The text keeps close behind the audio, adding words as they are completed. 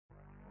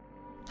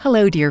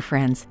Hello, dear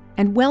friends,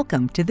 and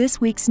welcome to this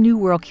week's New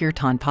World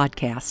Kirtan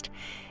podcast.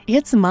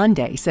 It's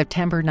Monday,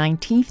 September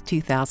 19th,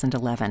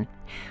 2011.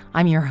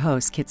 I'm your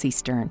host, Kitsy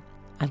Stern.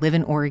 I live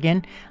in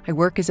Oregon, I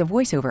work as a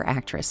voiceover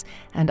actress,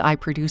 and I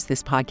produce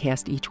this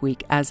podcast each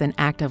week as an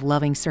act of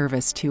loving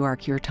service to our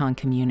Kirtan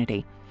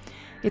community.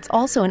 It's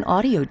also an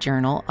audio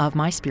journal of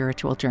my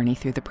spiritual journey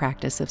through the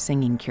practice of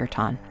singing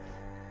Kirtan.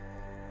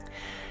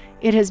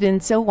 It has been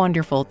so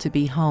wonderful to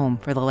be home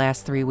for the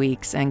last 3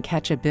 weeks and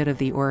catch a bit of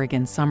the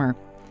Oregon summer.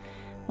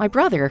 My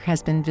brother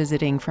has been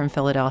visiting from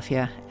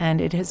Philadelphia,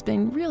 and it has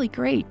been really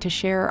great to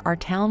share our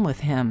town with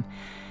him.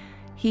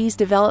 He's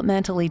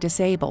developmentally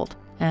disabled,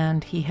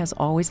 and he has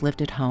always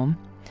lived at home.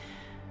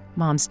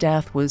 Mom's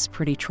death was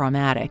pretty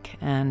traumatic,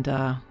 and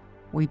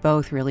we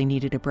both really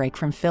needed a break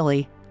from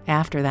Philly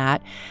after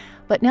that.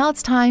 But now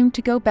it's time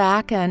to go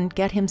back and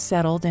get him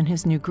settled in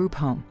his new group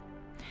home.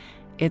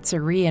 It's a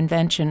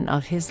reinvention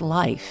of his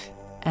life,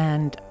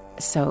 and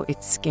so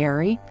it's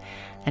scary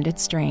and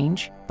it's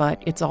strange,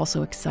 but it's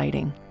also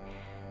exciting.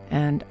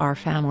 And our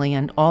family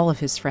and all of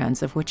his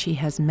friends, of which he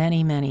has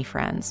many, many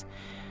friends,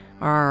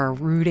 are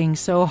rooting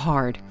so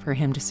hard for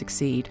him to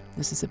succeed.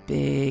 This is a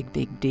big,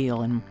 big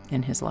deal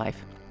in his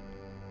life.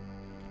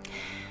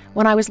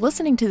 When I was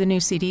listening to the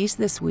new CDs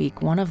this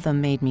week, one of them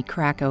made me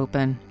crack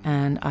open,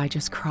 and I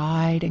just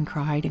cried and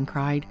cried and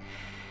cried.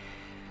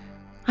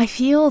 I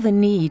feel the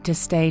need to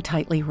stay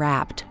tightly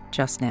wrapped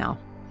just now,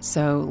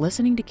 so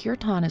listening to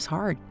Kirtan is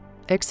hard,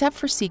 except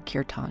for Sikh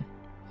Kirtan.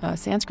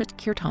 Sanskrit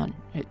Kirtan,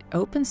 it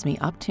opens me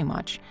up too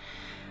much,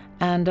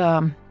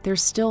 and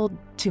there's still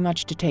too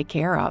much to take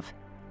care of.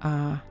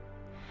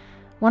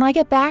 When I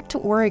get back to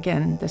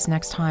Oregon this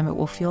next time, it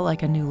will feel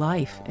like a new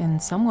life, in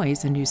some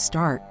ways a new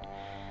start,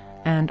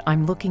 and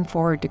I'm looking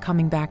forward to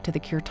coming back to the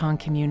Kirtan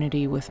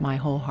community with my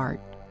whole heart.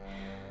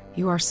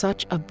 You are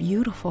such a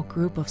beautiful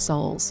group of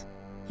souls.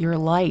 Your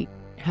light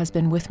has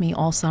been with me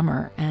all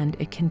summer, and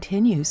it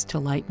continues to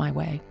light my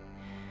way.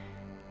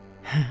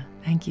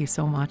 Thank you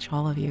so much,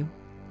 all of you.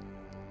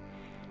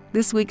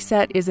 This week's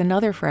set is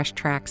another fresh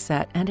track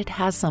set, and it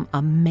has some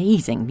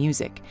amazing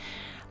music.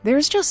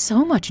 There's just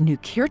so much new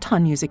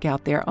Kirtan music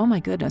out there. Oh my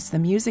goodness, the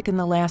music in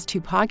the last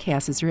 2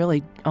 podcasts is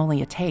really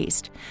only a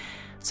taste.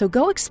 So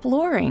go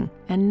exploring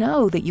and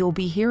know that you'll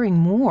be hearing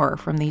more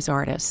from these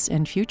artists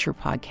in future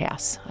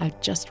podcasts. I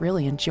just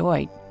really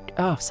enjoyed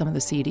some of the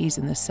CDs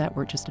in this set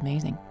were just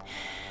amazing.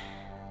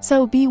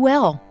 So be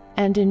well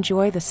and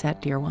enjoy the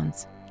set, dear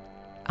ones.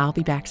 I'll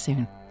be back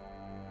soon.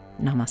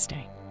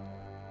 Namaste.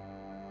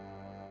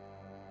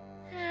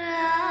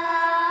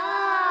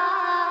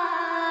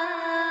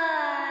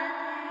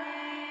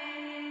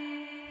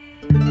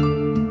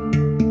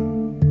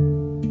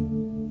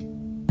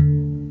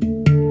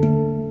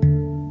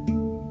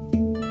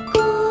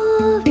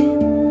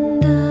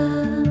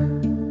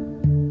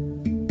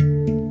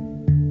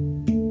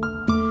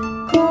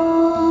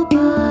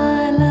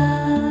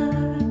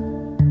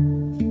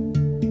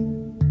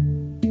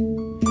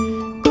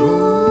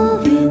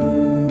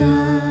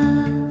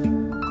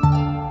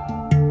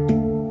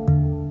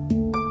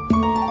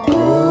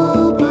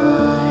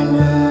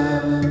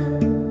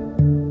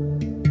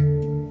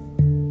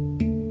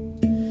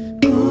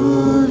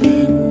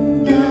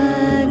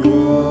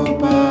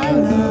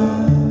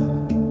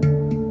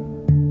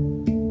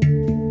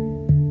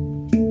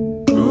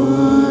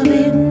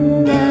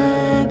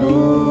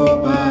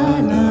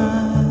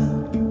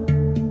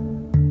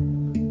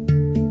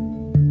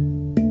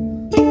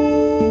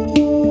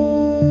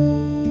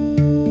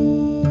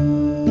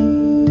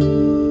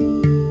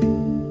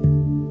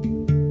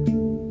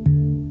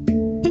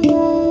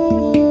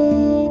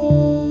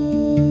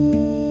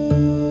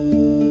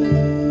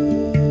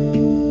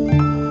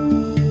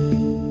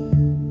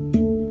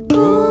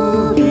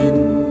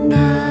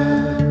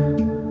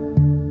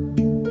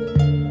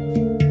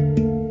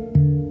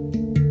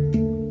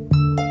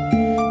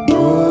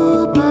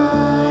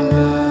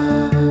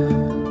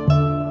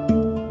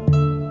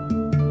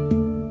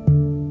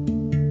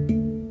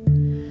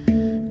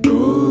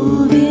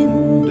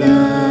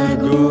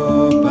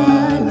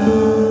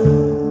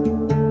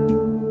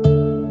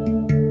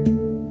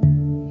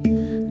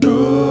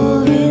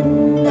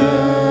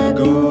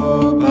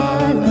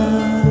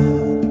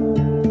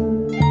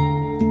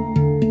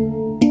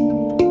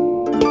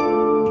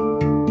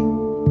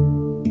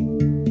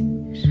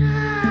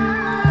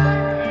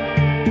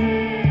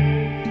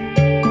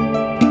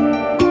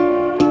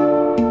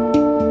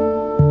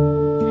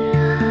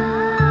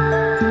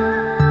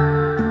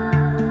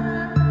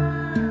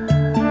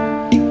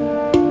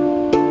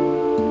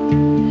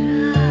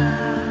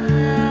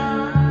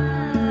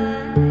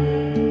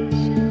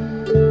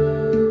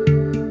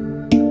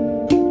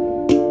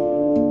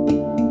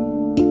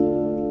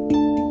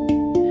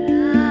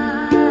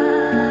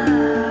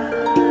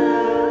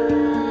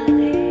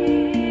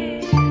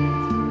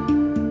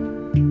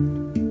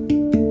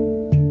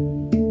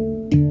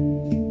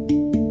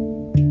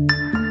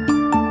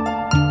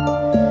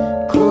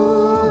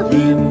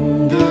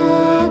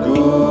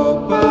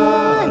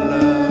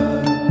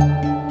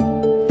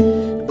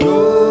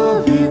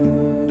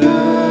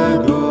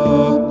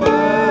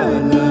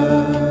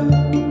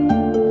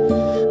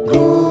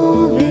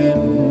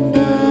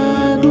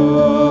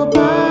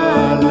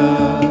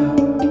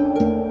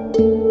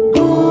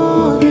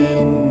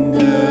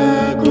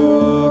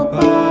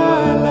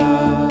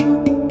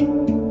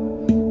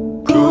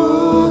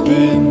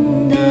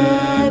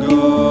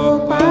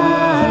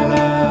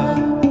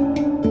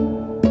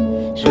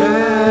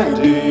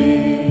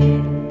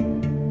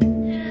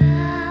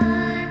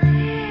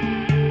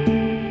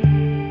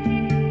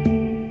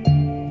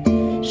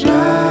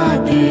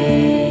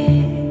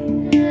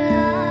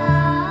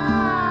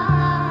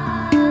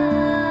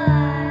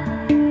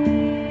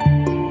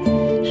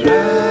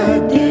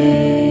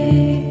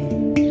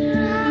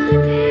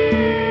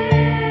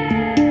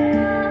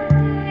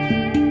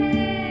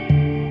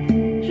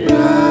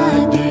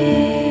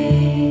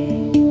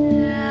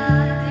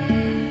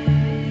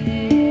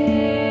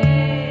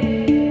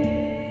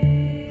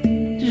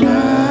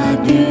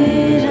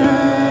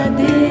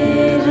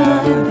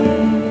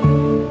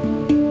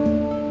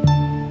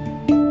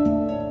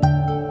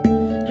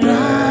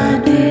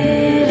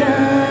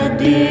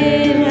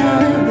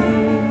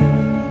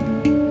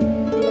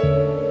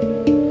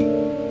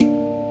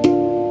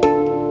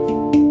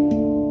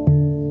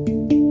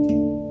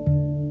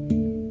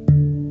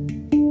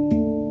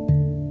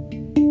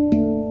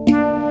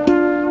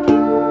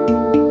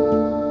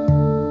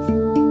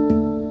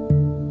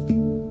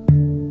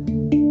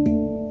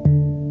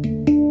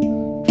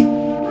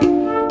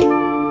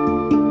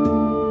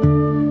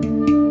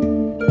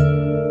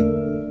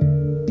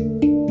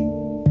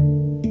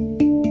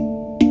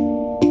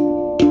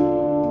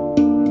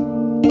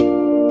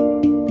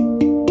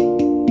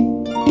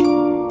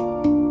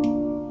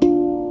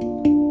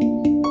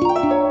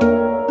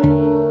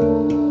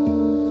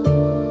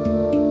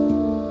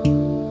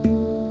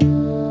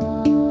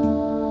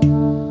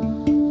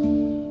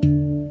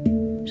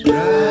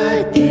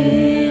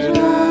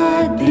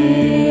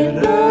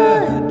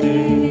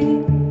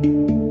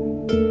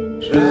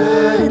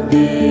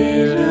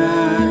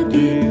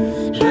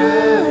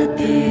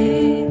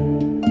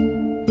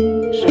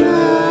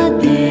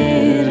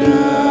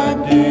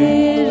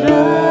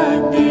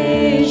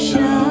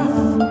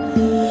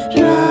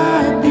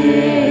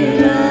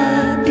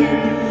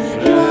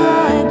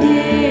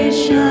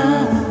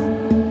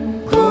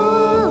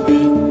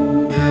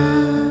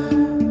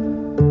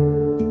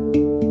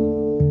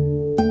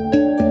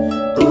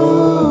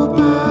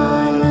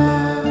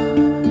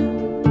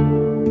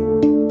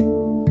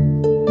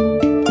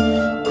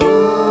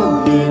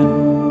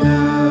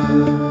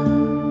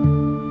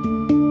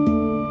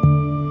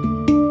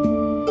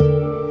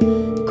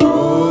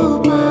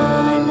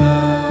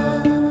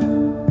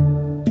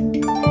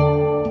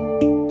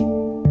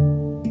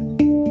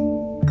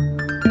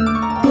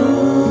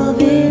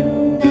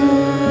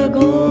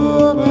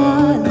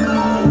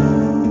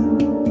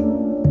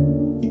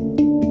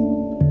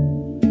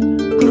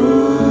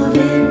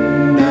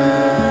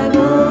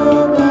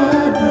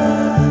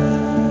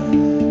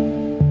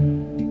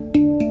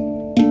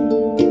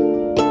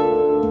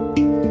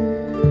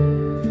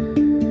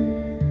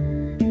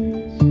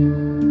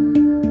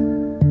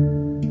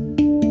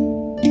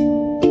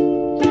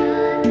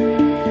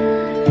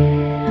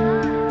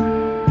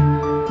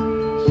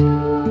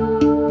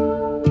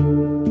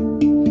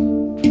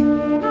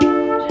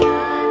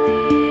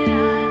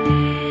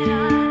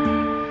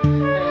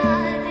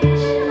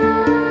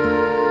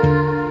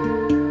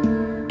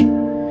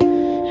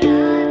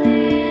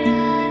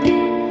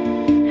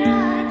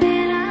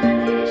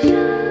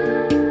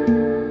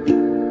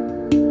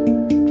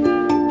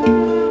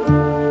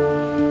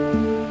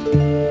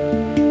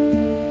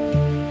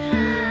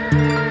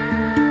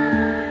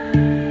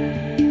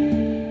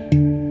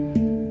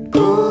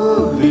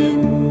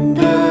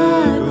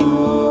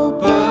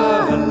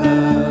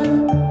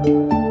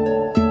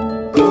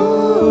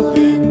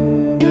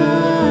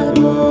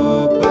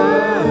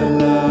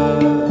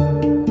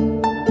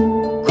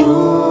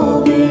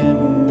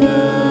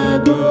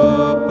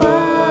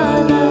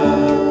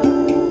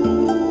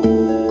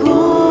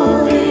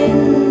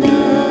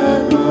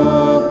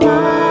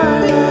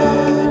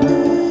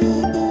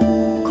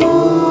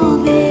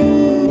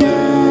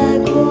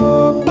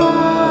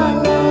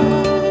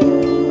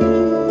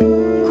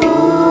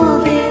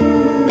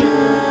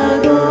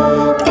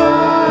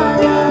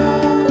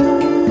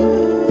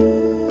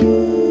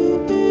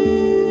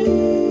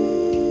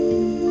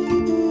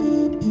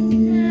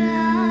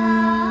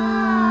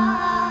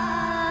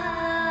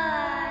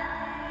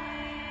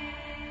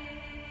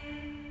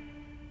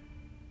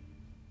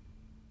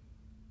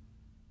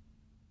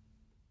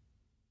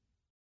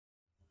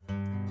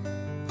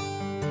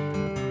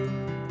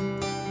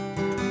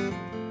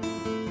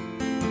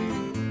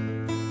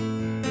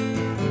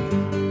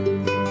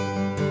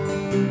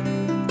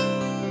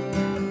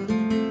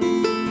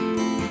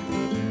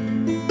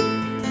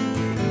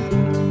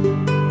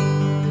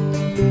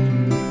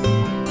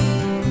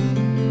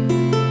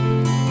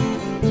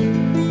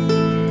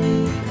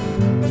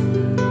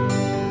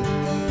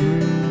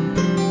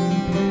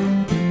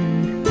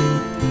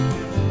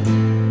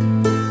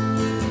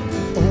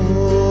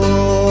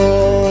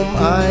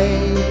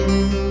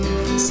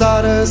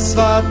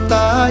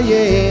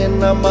 Saraswataye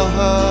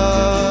Namaha.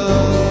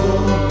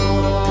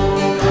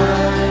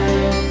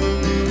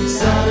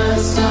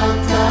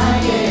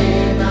 Saraswataye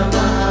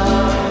Namaha.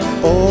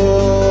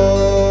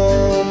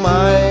 Om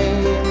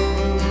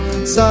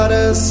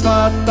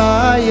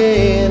Saraswataye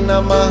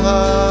Namaha.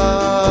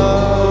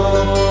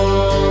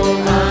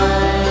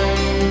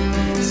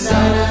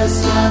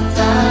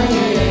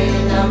 Saraswataye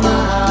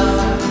Namaha.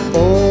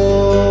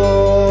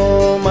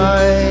 Om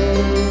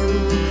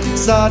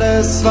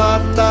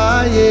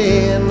Saraswataye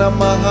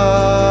Namaha.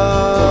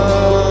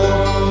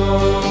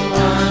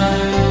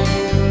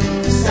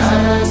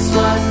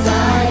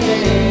 Saraswataye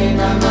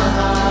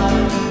Namaha.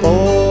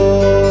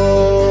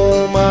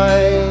 Om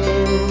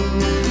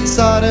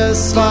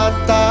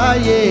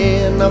Saraswataye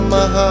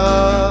Namaha.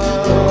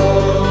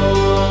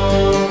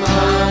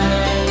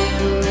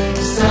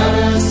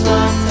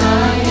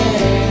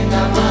 Saraswataye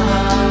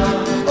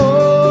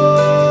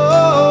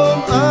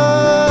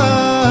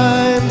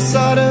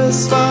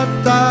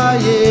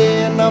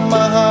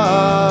Namaha. Saraswataye Namaha.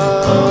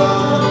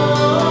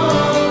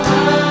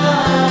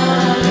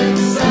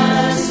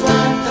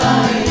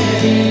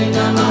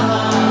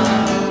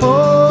 Om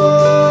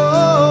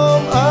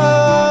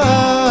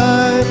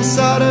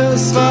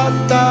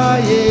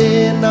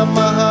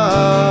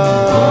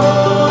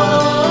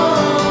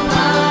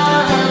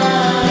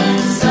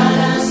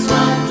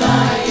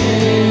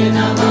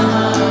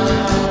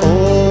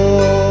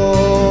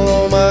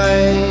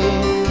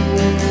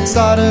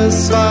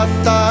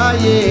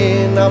Saraswataye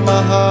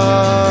Namaha.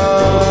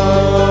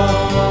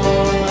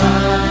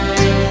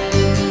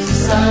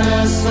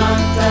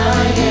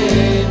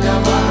 Saraswataye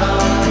Namaha.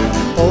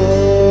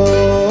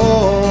 Om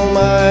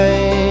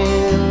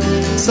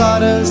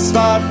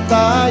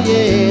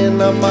Saraswataye Namaha. Saraswataye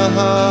Namaha.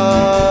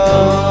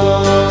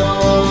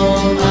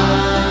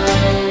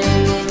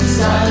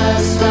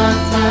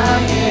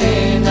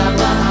 Saraswataye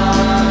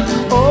Namaha.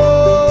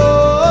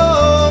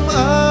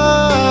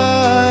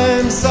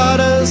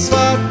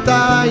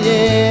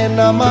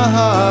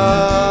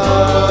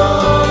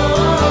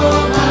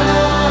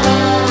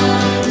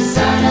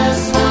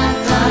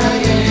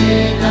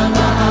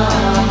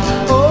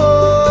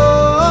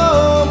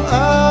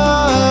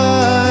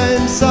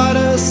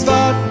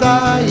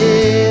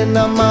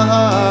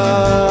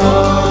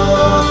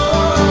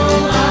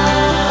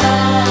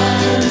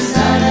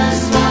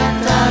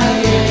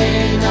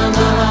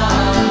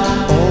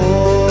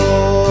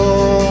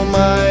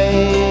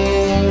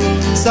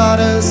 Om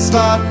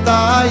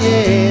Saraswataye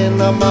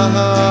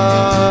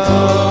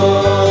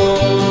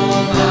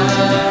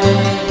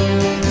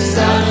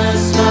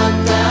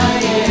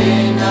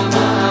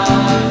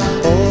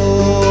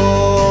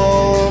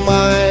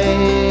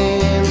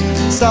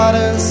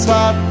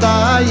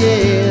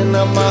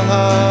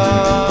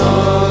Namaha.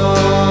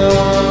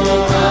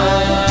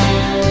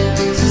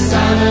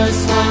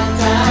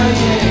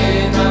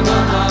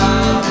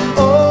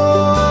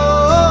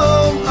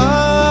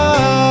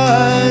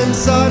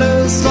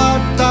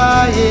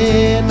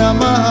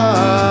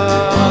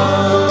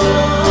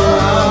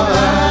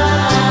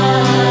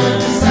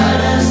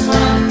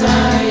 Saraswataye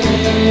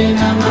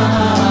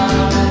Namaha.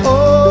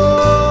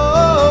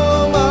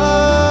 Om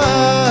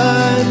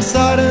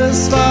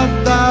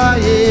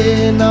Saraswataye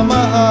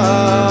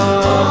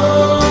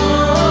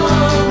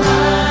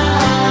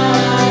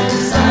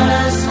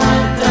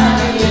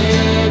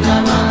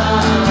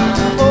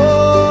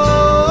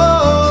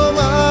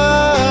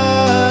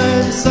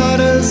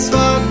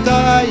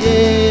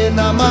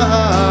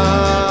Namaha.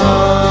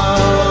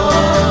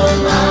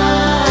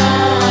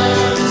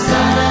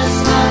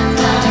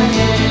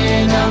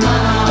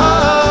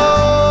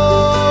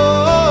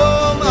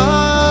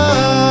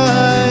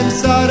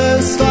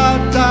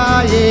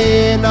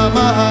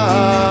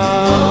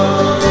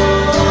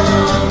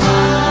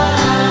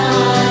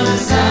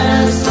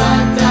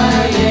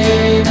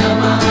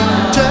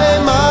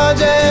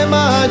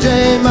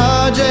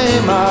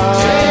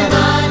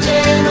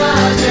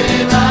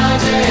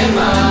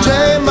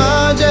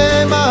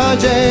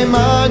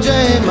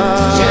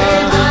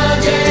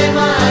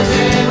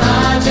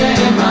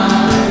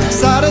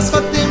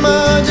 Saraswati Ma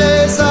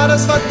Jai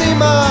Saraswati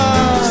Ma.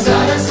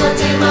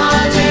 Saraswati Ma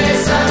Jai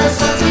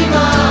Saraswati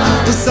Ma.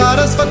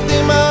 Saraswati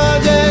Ma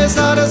Jai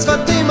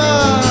Saraswati Ma.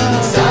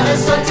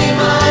 Saraswati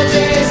Ma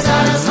Jai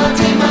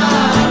Saraswati Ma.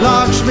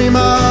 Lakshmi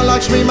Ma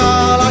Lakshmi Ma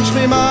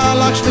Lakshmi Ma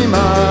Lakshmi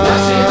Ma.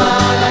 Lakshmi Ma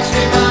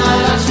Lakshmi Ma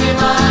Lakshmi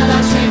Ma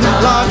Lakshmi Ma.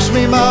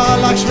 Lakshmi Ma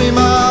Lakshmi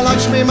Ma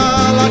Lakshmi Ma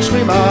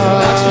Lakshmi Ma.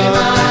 Lakshmi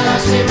Ma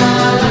Lakshmi Ma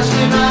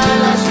Lakshmi Ma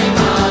Lakshmi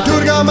Ma.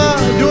 Durga Ma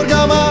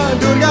Durga Ma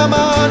Durga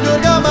Ma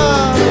Durga Ma.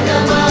 Durga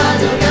Ma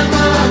Durga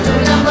Ma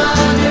Durga Ma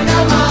Durga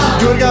Ma.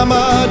 Durga Ma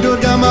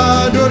Durga Ma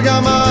Durga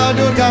Ma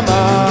Durga Ma.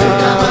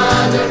 Durga Ma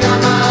Durga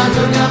Ma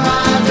Durga Ma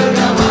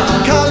Durga Ma.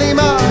 Kali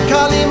Ma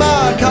Kali Ma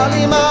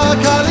Kali Ma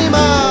Kali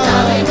Ma.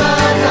 Kali Ma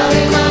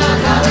Kali Ma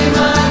Kali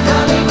Ma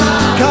Kali Ma.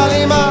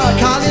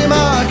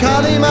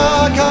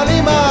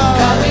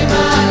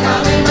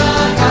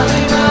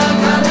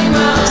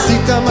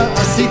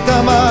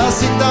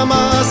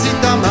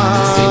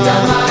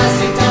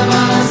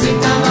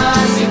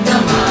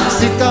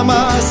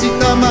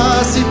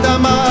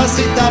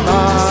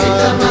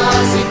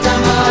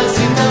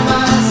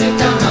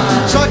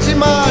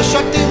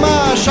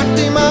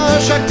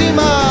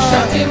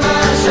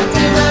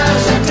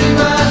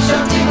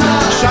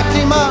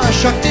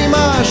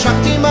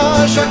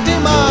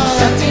 Shaktiman,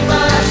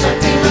 Shaktiman,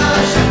 Shaktiman,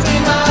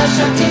 Shaktiman,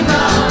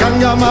 Shaktiman.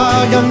 Gangama,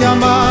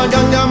 Gangama,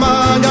 Gangama,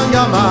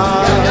 Gangama,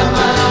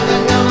 Gangama,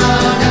 Gangama,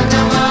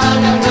 Gangama,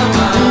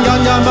 Gangama.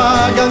 Gangama,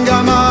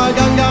 Gangama,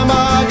 Gangama,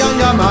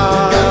 Gangama,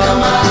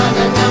 Gangama,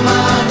 Gangama,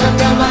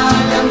 Gangama,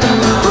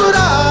 Gangama.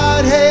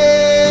 Radhe,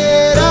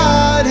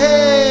 Radhe,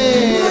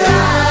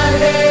 Radhe,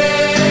 Radhe,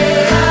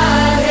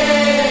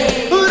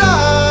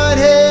 Radhe,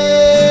 Radhe,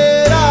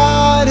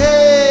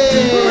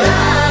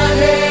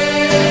 Radhe,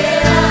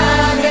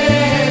 Radhe.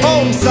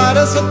 Om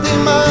Saraswati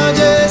Ma,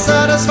 Jai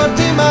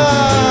Saraswati Ma,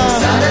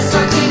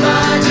 Saraswati Ma,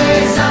 Jai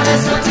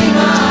Saraswati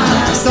Ma.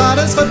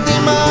 Saraswati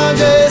Ma,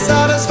 Jai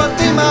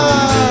Saraswati Ma,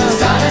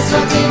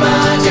 Saraswati Ma,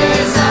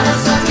 Jai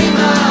Saraswati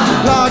Ma.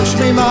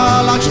 Lakshmi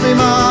Ma, Lakshmi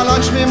Ma,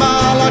 Lakshmi Ma,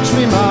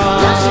 Lakshmi Ma,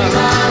 Lakshmi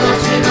Ma,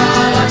 Lakshmi Ma,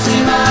 Lakshmi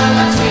Ma,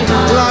 Lakshmi Ma.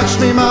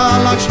 Lakshmi Ma,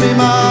 Lakshmi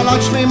Ma,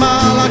 Lakshmi Ma,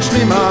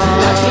 Lakshmi Ma,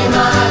 Lakshmi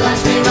Ma,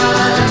 Lakshmi Ma,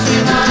 Lakshmi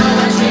Ma,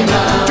 Lakshmi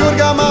Ma.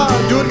 Durga Ma,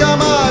 Durga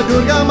Ma,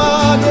 Durga Ma,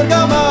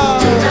 Durga Ma,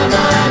 Durga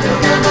Ma,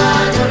 Durga Ma,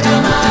 Durga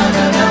Ma,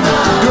 Durga Ma.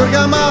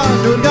 Durga Ma,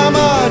 Durga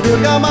Ma,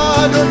 Durga Ma,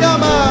 Durga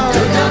Ma,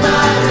 Durga Ma,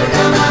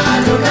 Durga Ma,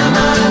 Durga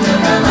Ma,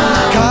 Durga Ma.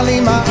 Kali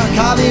Ma,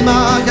 Kali Ma,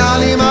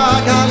 Kali Ma,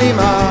 Kali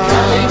Ma,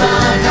 Kali Ma,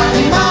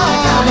 Kali Ma,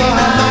 Kali Ma, Kali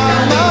Ma.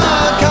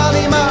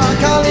 Kali Ma,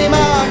 Kali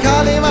Ma,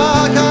 Kali Ma, Kali Ma,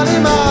 Kali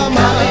Ma,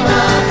 Kali Ma,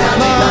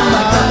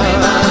 Kali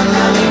Ma,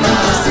 Kali Ma.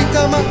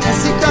 Sita Ma,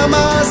 Sita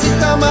Ma,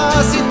 Sita Ma,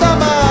 Sita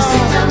Ma,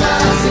 Sita Ma,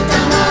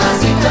 Sita Ma,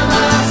 Sita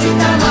Ma,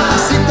 Sita Ma.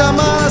 Sita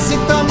Ma,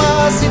 Sita Ma,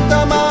 Sita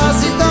Ma,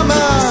 Sita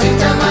Ma, Sita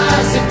Ma,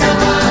 Sita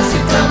Ma,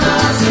 Sita Ma,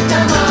 Sita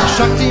Ma.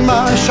 Shakti Ma,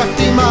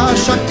 Shakti Ma,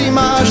 Shakti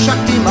Ma,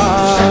 Shakti Ma,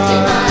 Shakti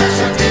Ma,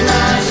 Shakti Ma,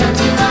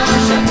 Shakti Ma,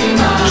 Shakti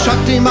Ma.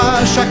 Shakti Ma,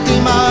 Shakti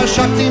Ma,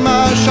 Shakti Ma,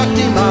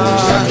 Shakti Ma,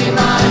 Shakti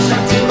Ma,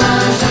 Shakti Ma,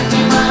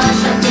 Shakti Ma,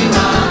 Shakti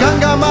Ma.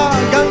 Ganga Ma,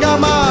 Ganga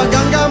Ma,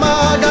 Ganga Ma,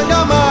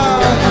 Ganga Ma,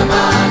 Ganga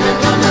Ma,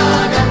 Ganga Ma,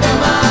 Ganga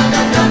Ma,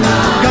 Ganga Ma.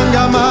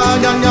 Ganga Ma,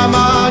 Ganga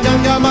Ma,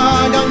 Ganga Ma,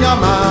 Ganga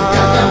Ma,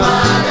 Ganga Ma,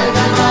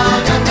 Ganga Ma,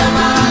 Ganga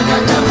Ma,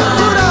 Ganga Ma.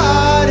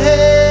 Radhe,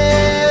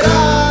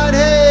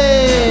 Radhe,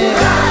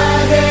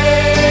 Radhe,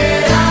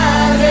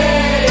 Radhe,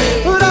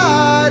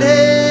 Radhe,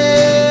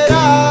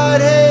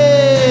 Radhe,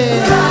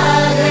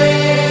 Radhe,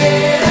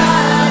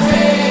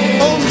 Radhe.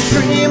 Om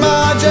Shri Ma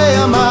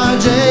Jaya Ma,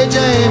 Jai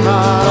Jai Ma,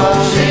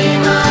 Shri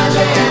Ma,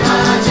 Jai Ma,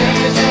 Jai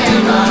Jai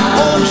Ma.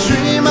 Om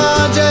Shri Ma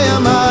Jaya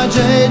Ma,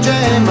 Jai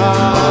Jai Ma,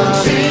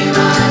 Shri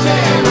Ma,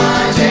 Jai Ma,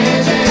 Jai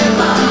Jai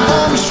Ma.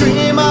 Om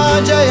Shri Ma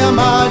Jaya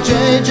Ma,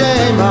 Jai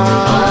Jai Ma,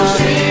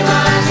 Shri Ma,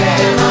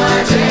 Jai Ma,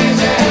 Jai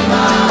Jai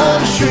Ma.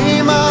 Om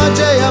Shri Ma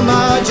Jaya Ma,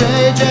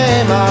 Jai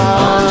Jai Ma,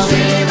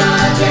 Shri Ma,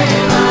 Jai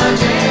Ma,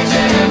 Jai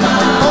Jai Ma.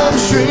 Om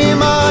Shri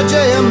Ma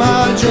Jaya Ma,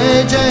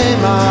 Jai Jai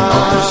Ma,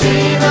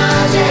 Shri Ma,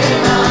 Jai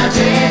Ma,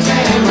 Jai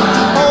Jai Ma.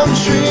 Om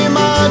Shri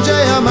Ma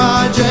Jaya Ma,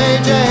 Jai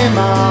Jai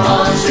Ma,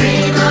 Shri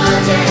Ma,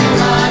 Jai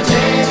Ma,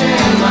 Jai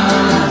Jai Ma.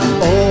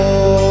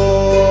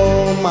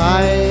 Om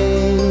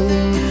Aim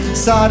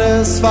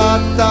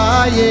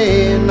Saraswataye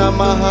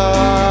Namaha.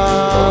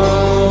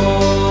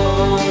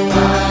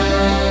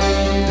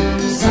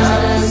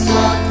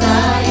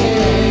 Saraswataye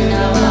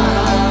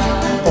Namaha.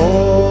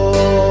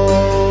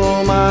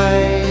 Om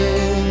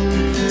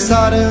Aim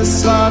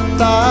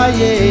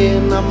Saraswataye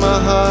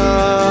Namaha.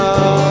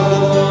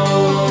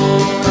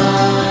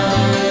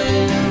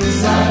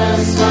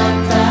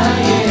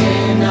 Saraswataye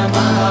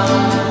Namaha.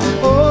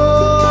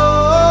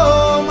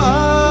 Om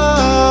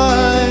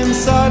Aim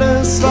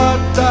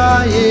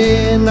Saraswataye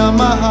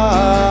Namaha.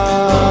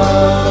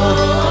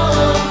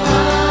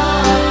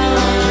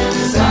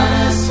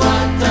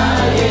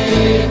 Saraswataye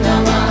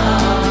Namaha.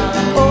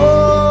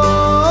 Om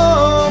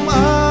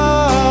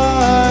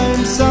Aim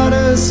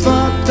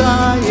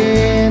Saraswataye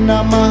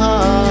Namaha.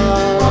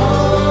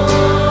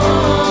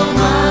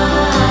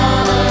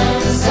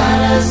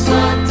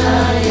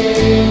 Saraswataye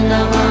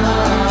Namaha.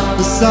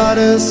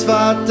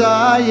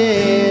 Saraswataye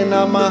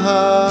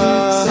Namaha.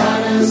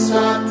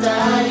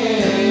 Saraswataye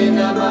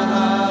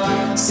Namaha.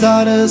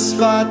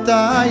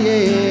 Saraswataye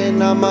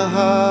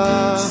Namaha.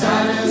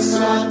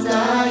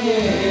 Saraswataye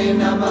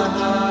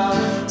Namaha.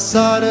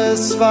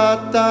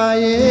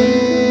 Saraswataye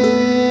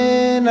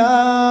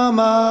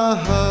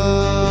Namaha.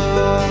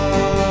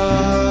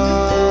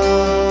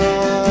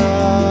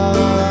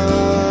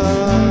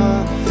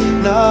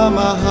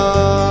 Namaha.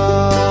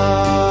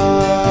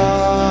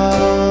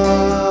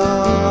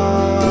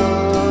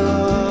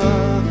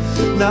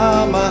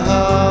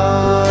 Namaha.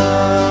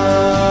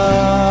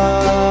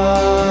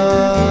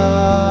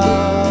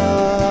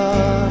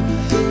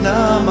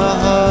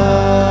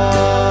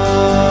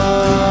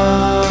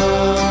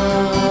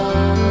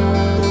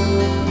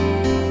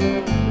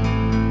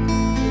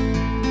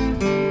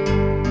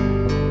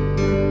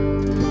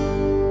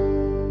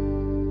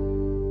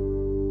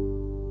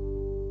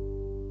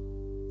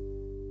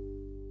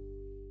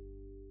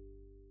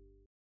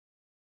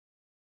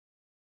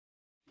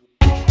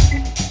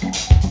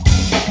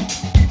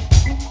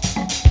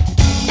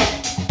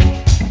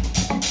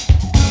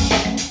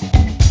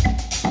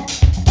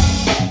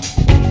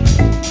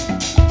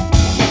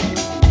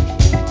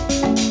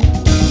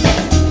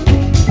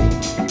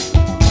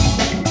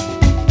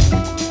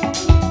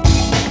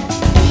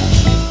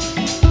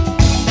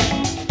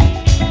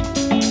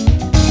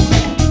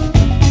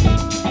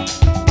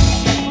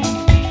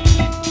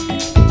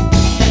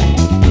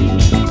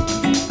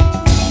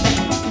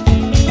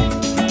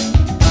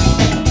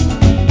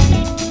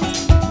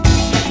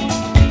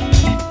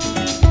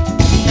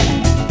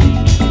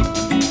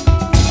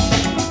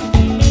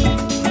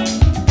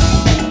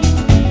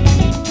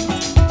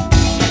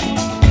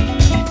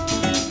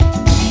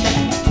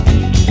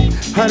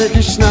 Hare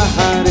Krishna,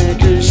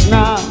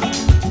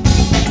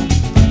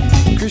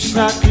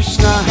 Krishna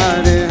Krishna,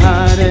 Hare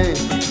Hare,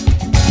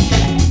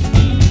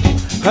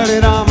 Hare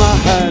Rama,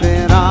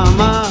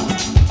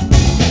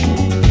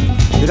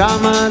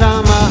 Rama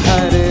Rama,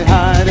 Hare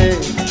Hare.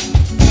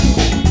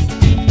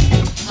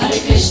 Hare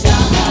Krishna,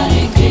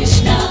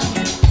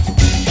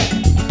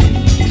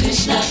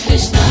 Krishna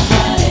Krishna,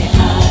 Hare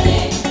Hare,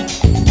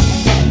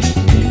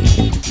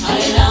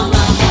 Hare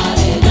Rama,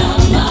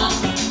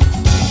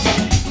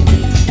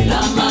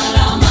 Rama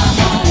Rama,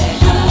 Hare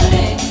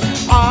Hare.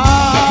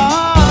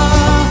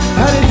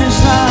 Hare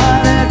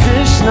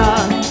Krishna,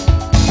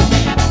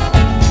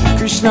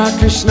 Krishna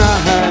Krishna,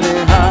 Hare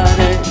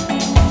Hare,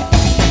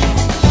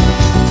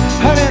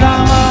 Hare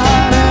Rama,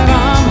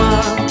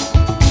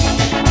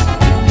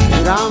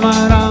 Rama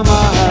Rama,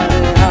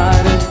 Hare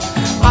Hare.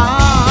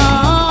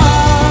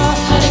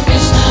 Hare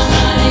Krishna,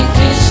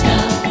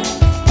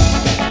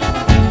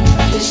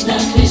 Krishna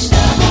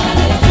Krishna,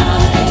 Hare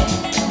Hare,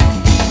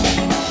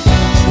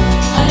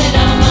 Hare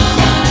Rama,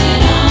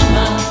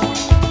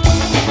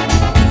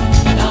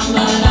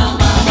 Rama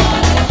Rama,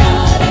 Hare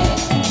Hare.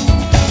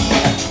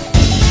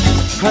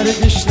 Hare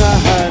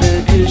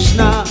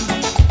Krishna,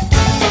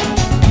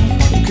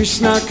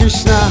 Krishna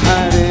Krishna,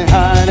 Hare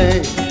Hare,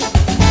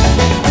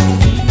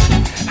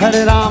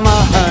 Hare Rama,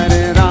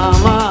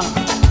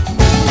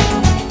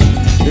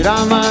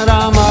 Rama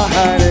Rama,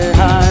 Hare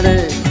Hare.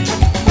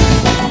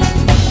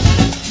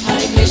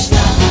 Hare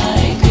Krishna,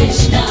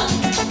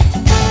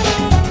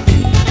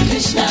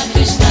 Krishna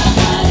Krishna,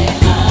 Hare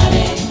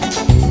Hare,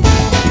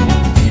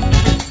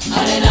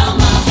 Hare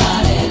Rama,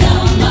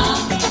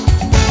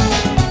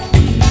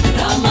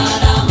 Rama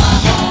Rama,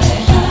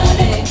 Hare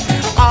Hare.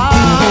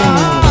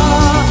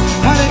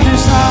 Hare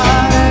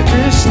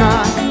Krishna,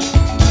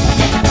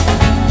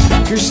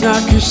 Krishna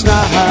Krishna,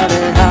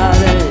 Hare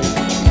Hare,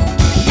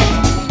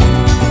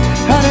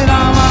 Hare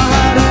Rama,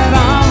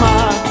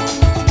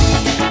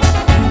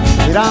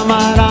 Rama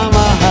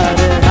Rama,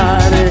 Hare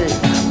Hare.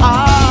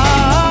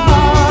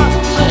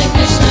 Hare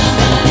Krishna,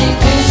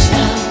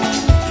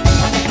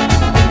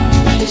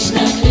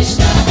 Krishna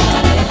Krishna,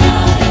 Hare Hare,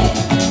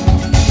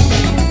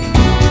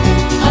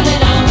 Hare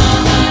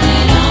Rama,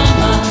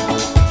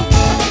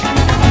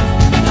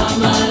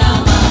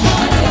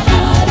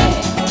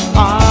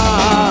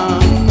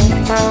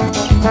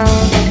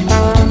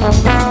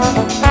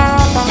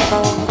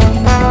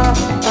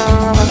 Rama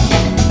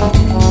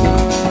Rama,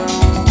 Hare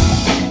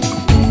Hare.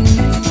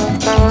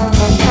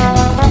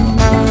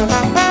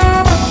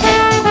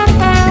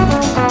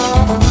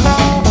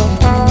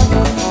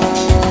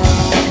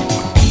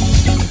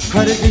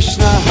 Hare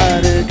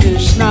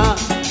Krishna,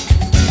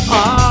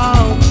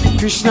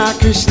 Krishna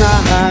Krishna,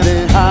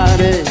 Hare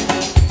Hare,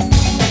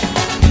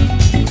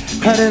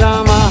 Hare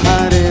Rama,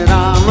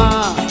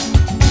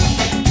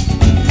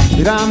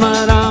 Rama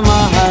Rama,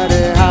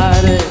 Hare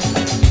Hare.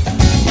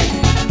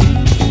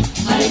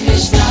 Hare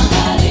Krishna,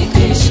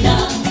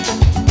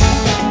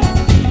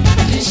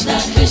 Krishna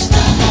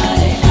Krishna,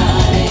 Hare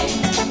Hare,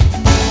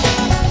 Hare Rama, Rama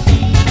Rama, Hare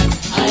Hare. Hare Krishna,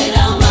 Krishna Krishna, Hare Hare. Hare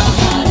Rama,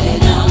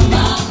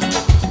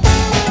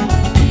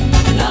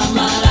 Rama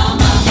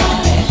Rama,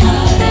 Hare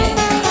Hare.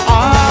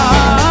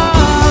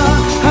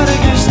 Hare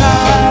Krishna,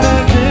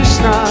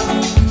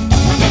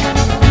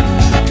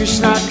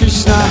 Krishna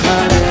Krishna,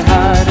 Hare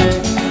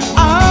Hare,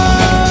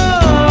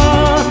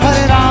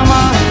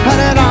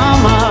 Hare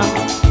Rama,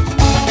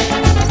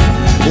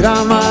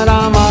 Rama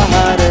Rama,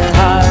 Hare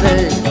Hare.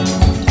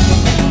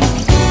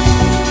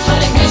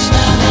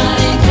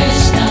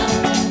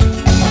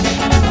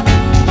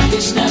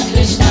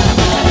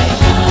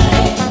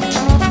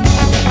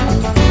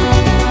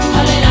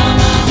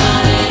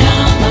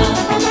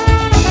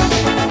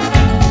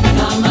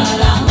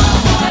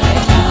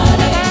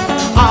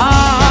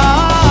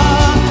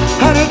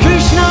 Hare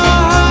Krishna,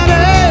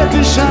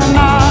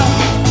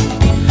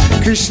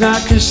 Krishna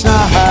Krishna,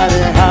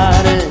 Hare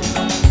Hare,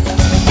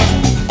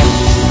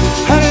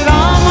 Hare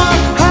Rama,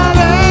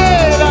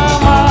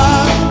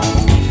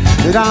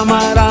 Rama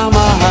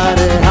Rama,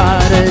 Hare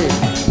Hare.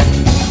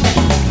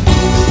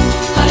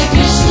 Hare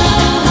Krishna,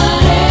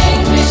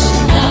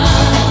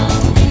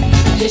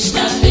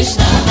 Krishna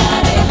Krishna,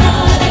 Hare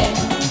Hare,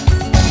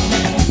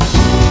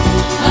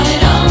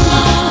 Hare Rama,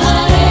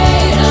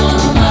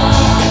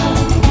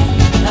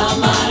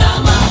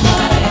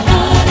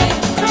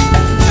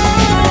 Rama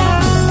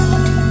Rama,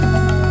 Hare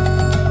Hare.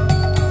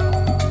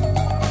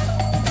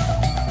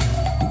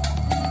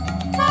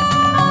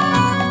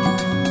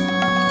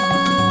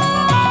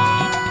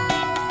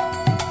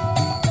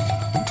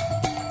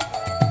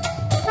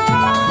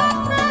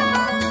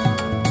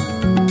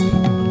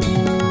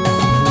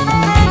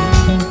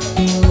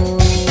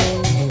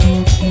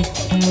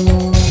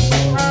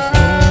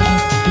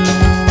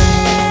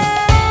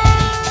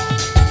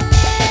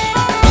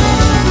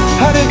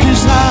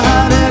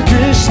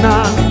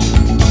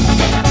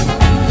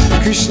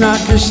 Krishna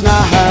Krishna,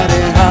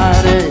 Hare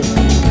Hare.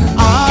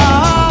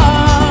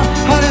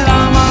 Hare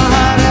Rama,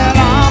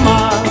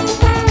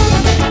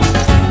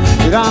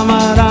 Rama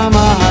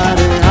Rama,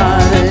 Hare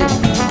Hare.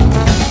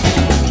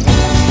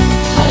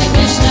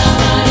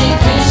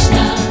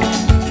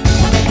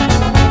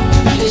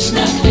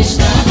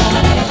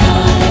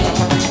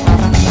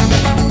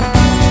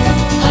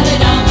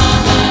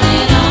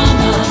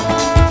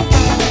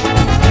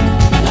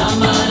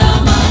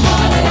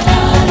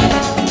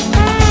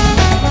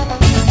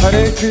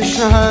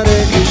 Krishna,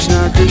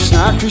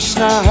 Krishna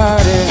Krishna,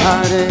 Hare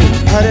Hare,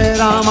 Hare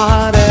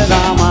Rama,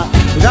 Rama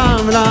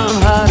Ram,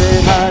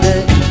 Hare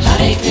Hare.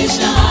 Hare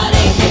Krishna,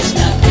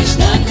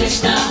 Krishna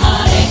Krishna,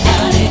 Hare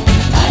Hare,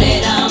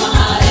 Hare Rama,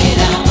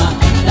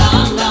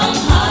 Ram Ram,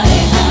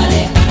 Hare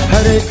Hare.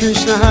 Hare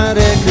Krishna,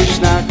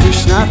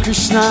 Krishna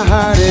Krishna,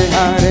 Hare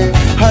Hare,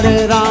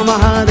 Hare Rama,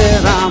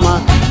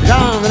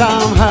 Ram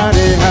Ram,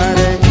 Hare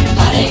Hare.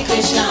 Hare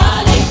Krishna,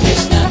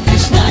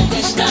 Krishna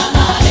Krishna,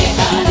 Hare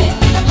Hare,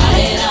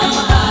 Hare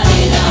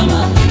Rama,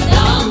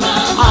 Ram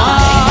Ram,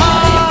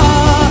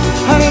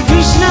 Hare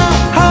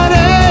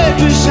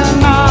Krishna,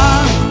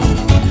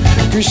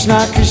 Krishna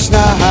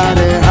Krishna,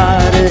 Hare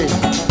Hare,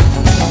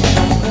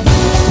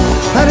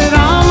 Hare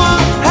Rama,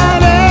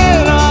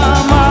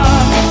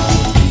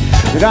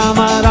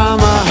 Rama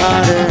Rama,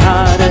 Hare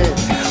Hare.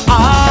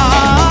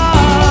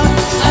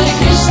 Hare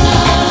Krishna,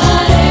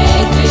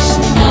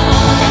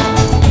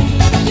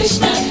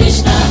 Krishna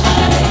Krishna,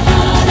 Hare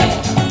Hare,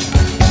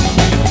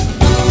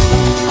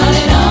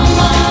 Hare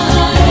Rama,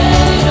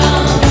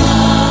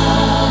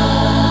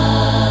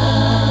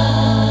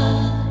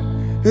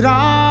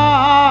 Rama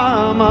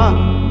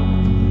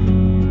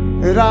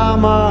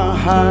Rama,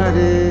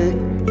 Hare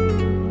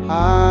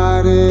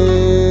Hare.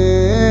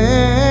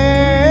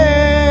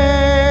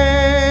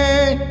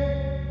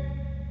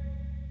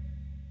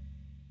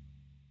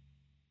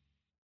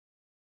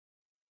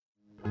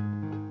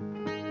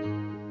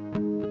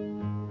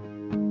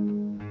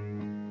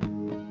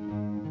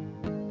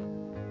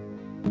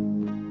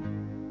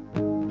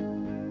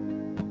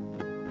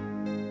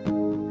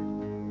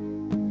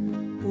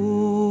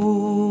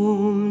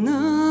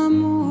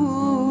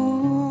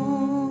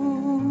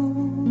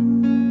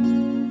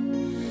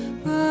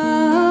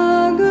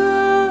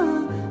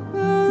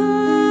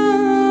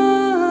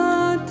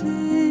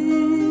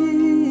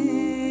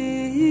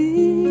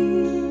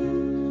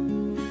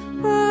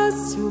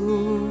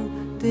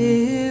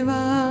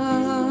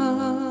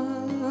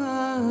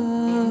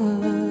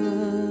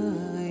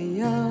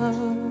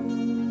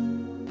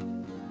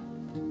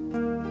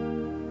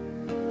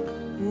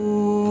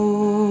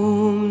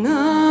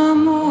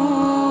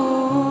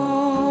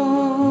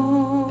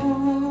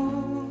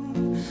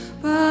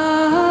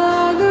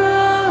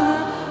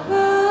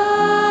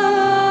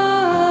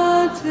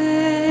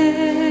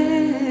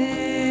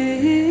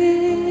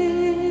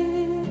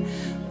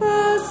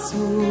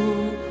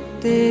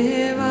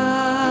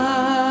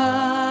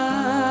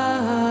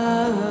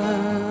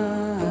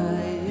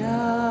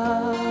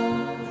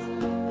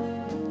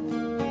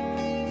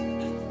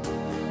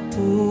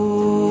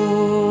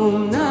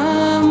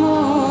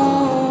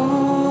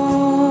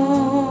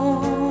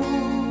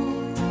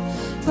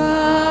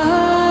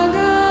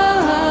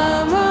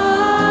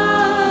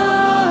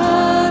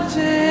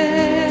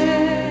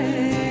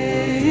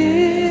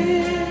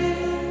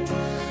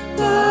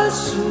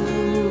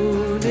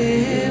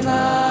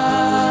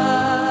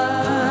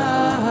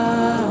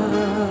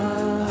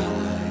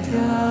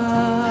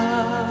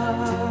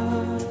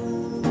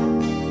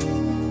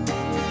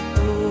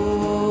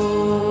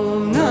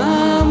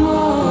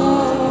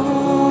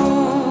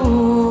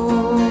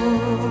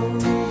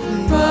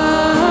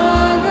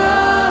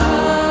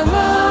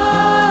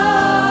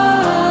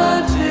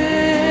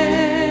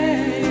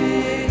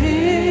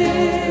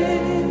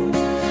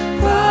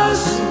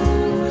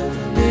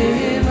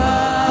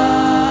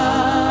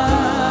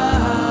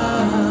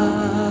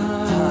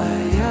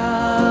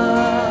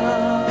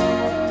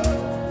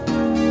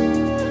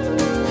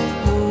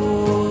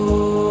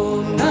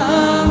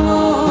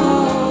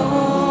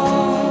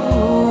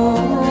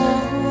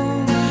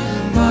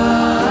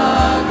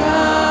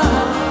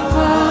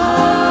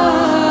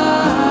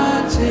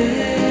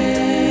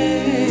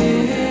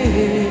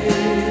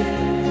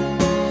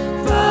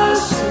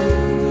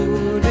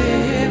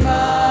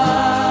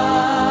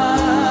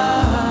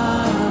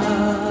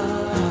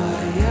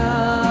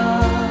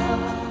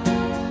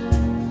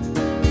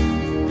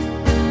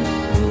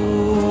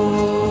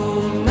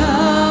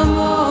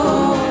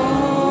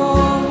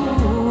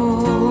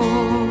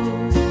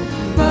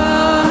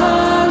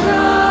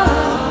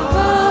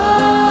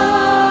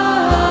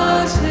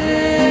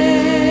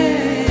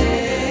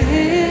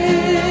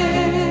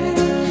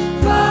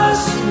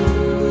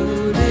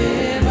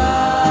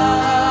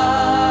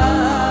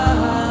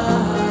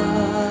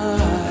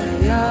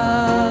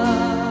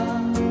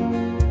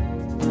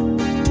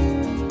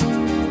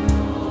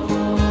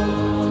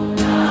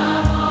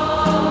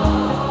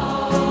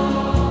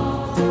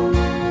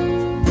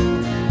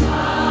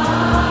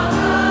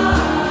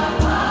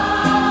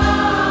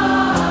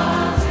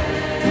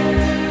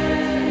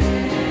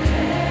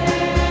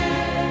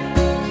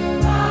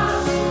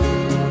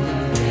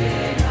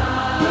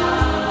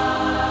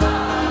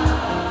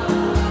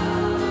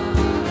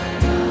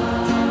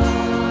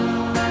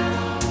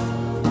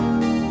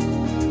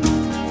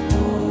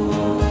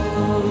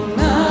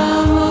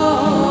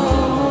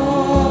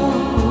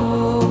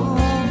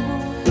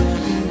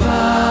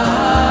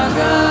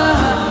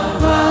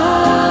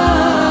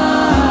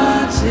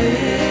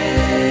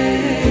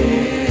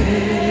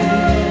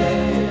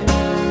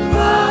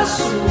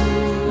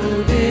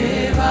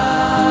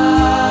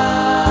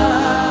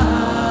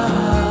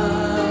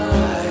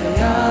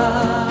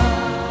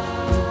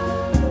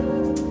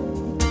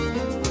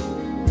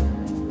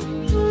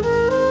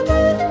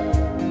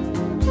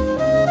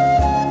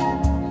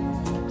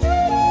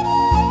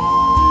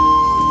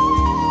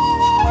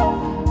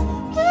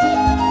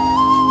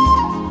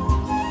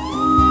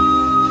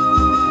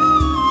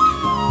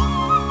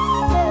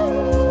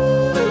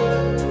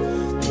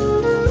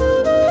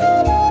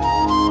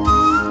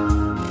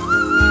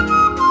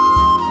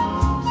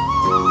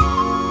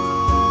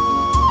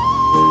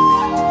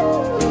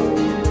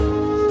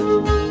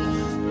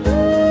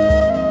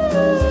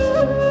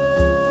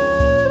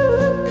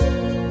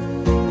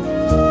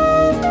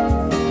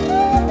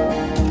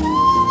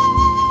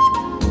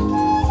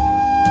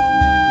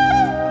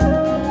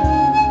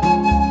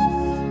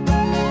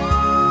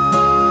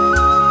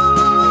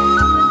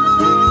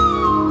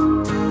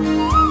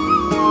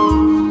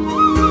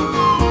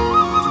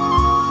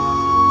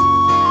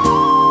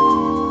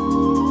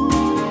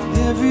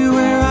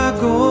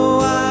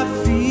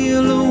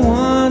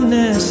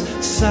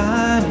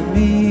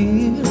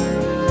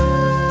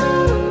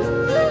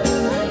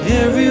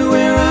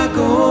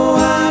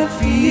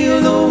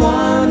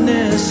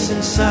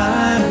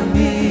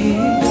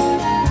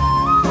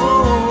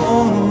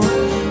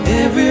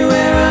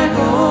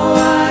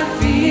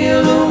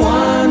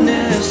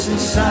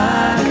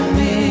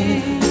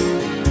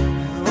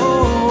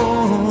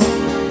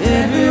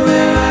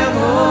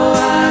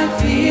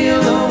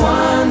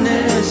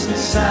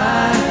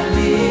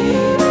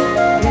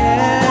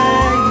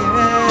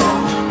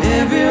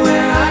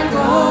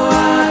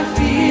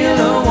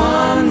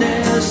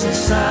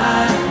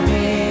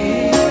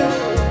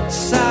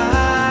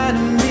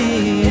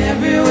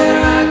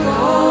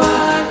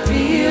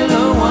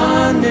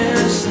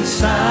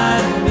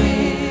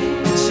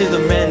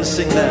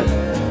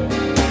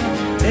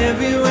 that.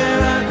 Everywhere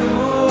I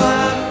go, I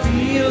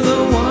feel the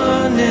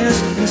oneness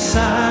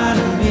inside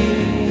of me.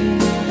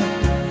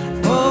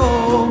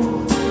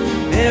 Oh,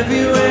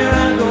 everywhere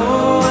I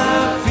go, I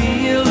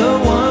feel the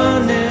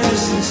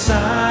oneness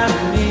inside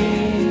of me.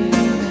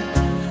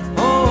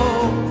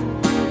 Oh,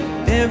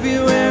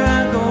 everywhere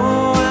I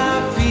go, I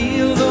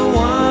feel the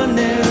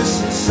oneness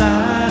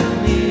inside of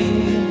me.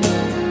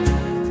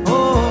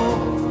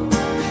 Oh,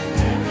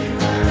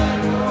 everywhere I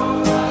go,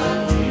 I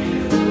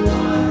feel the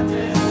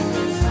oneness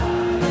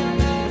inside of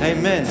me.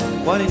 Amen.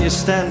 Why don't you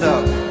stand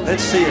up?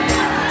 Let's see it.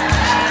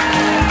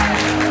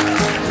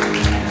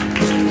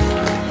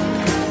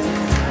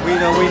 We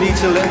need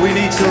to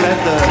let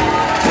the,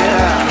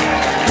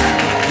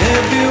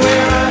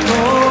 Everywhere I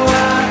go,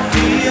 I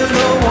feel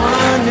the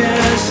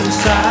oneness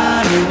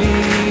inside of me.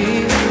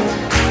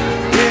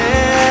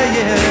 Yeah,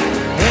 yeah.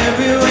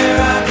 Everywhere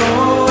I go,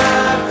 I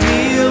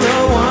feel the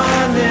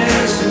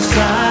oneness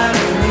inside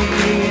of me.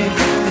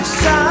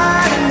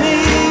 Inside of me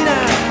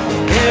now.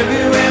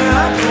 Everywhere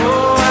I go,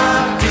 I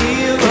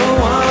feel the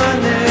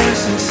oneness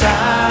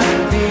inside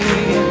of me.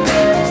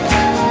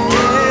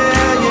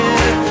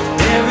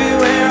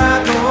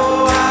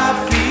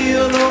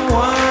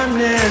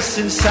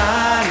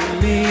 Inside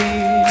of me.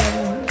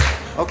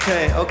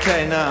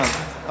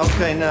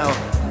 Okay, now,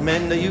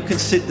 men, you can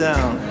sit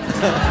down.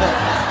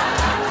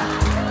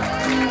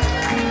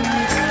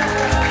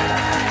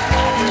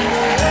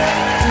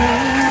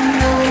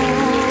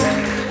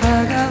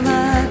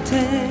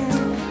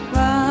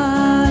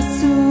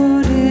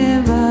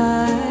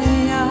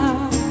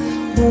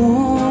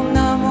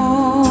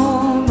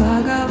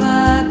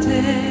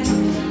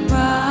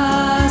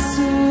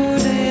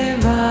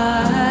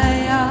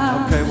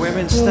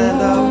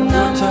 Stand up,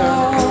 your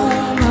turn.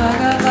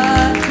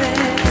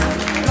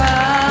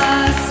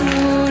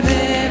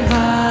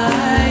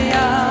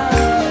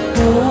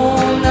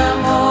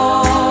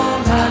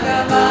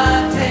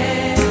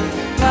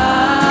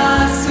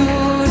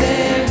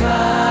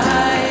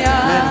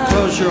 Man,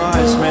 close your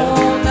eyes, man.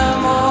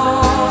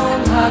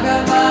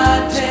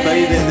 Just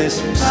bathe in this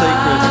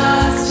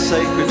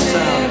sacred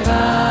sound.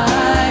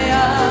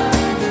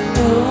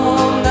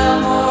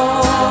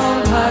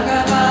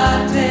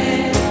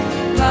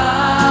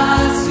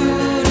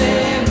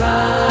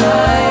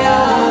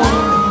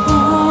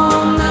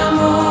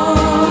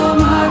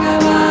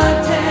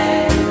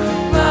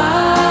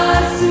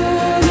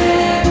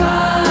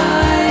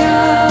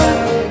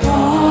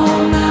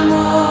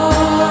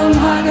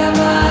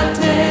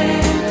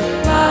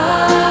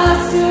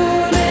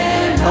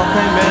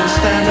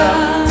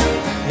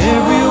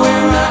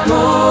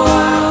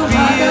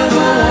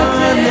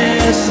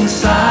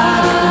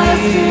 Inside of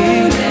me,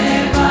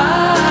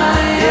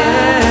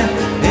 yeah.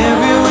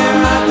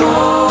 Everywhere I go,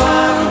 I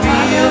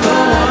feel the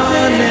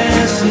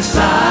oneness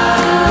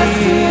inside of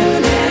me.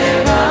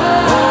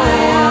 Oh,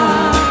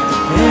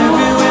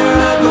 everywhere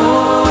I go,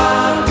 I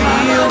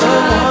feel the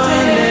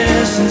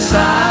oneness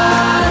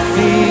inside of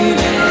me.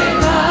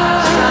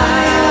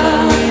 Inside of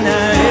me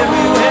now.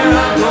 Everywhere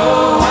I go,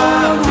 I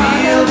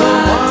feel the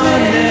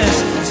oneness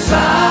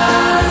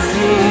inside of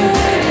me.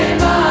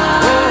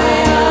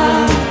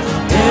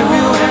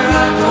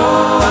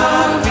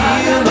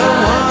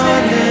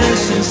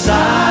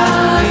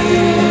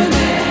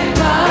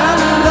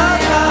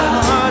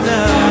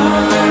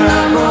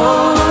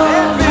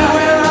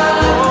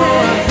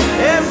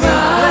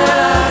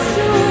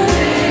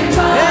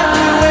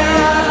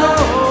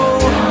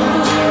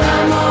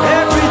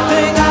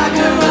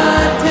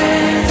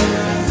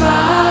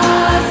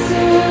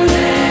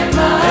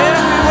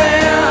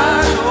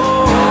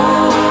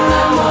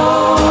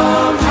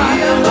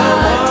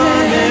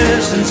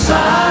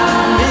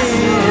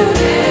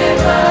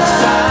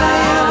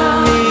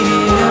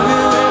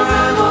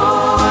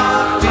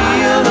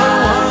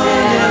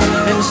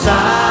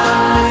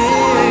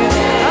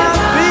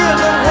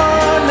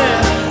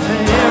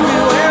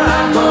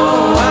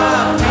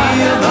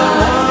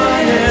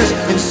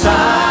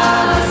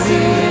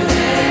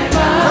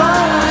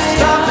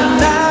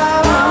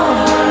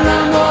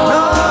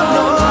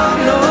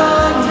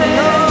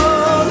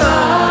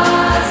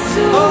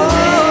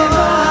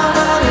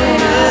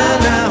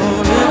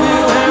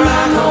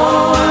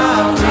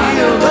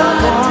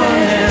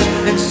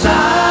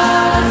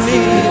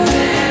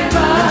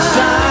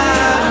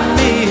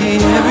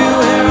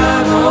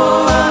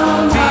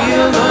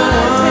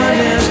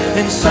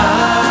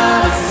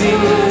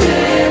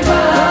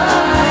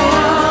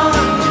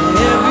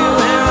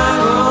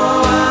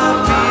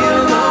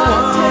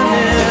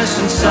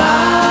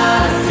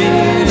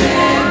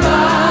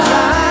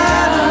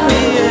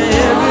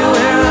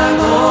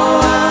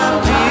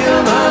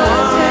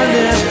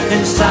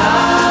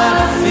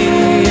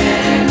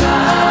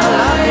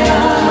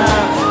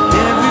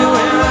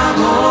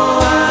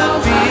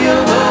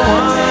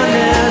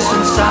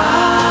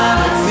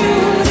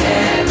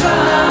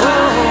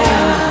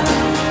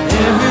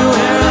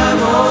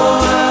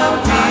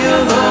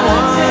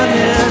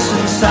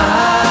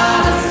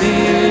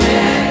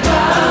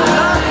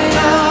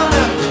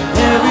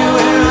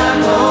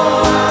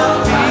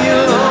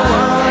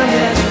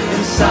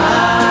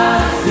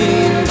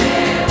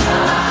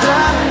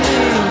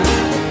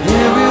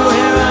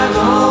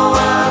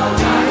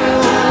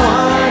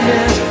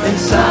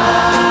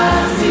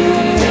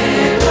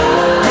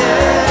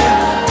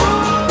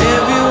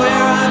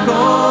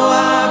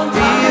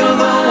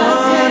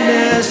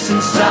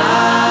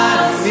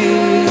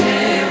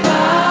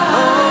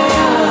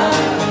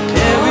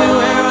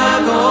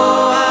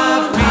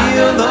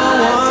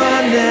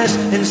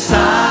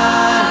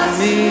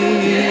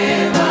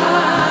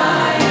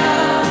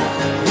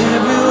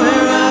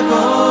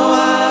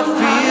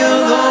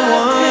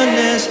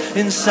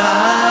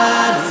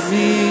 inside of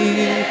me.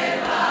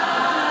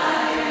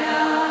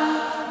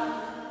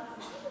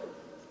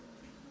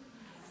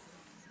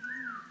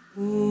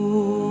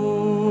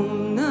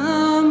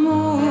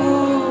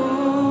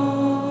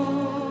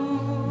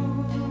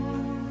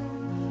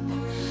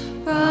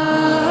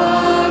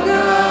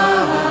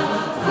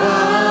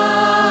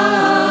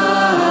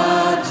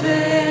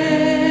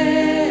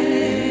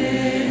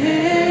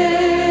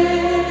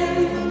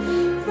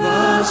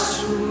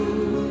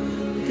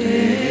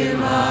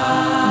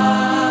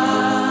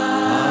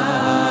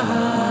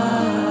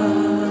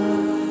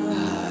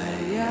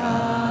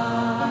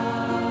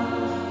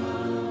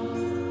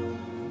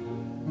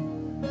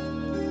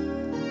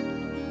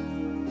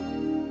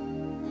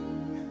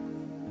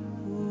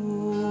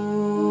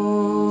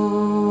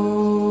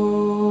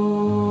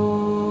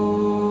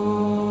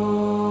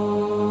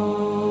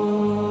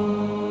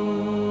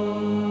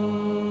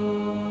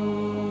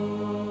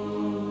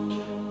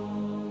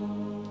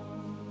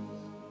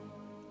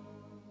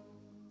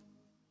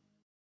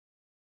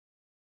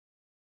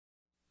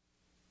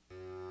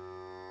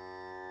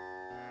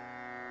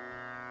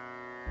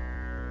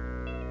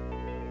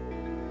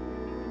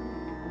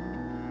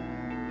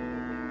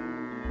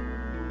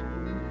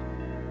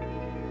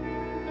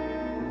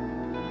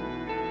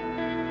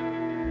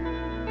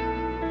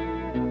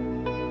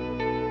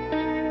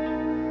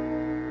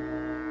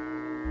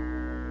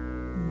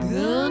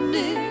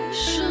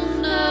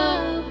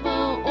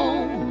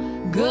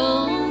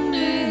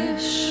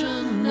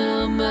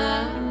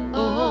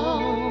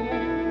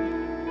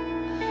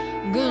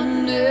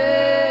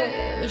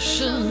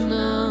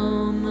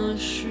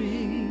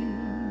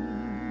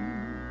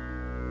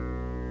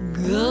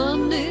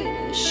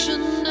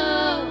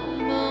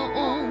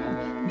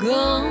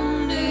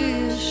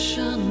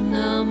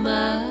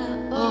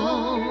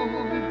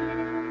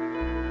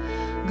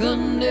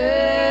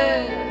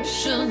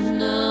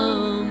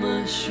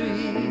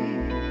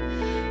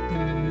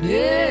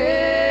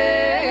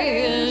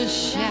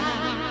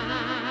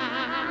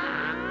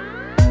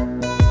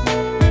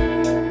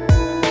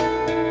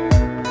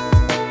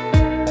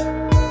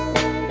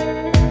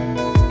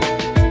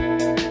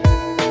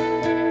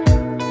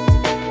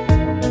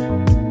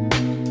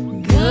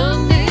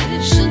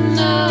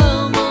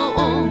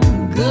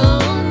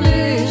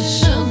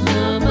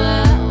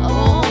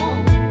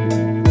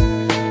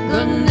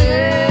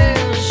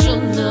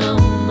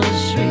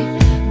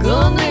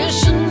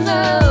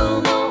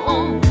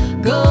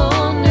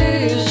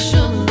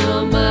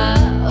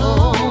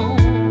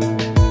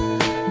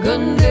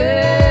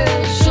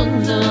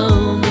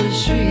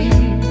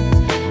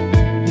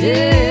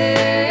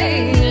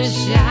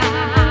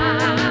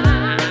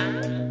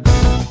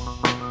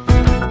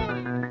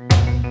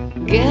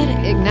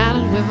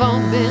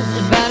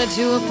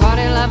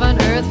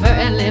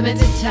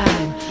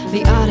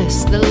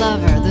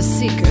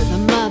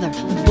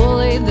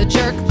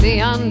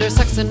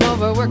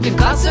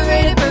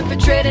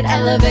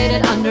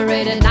 Elevated,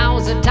 underrated,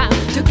 now's the time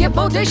to get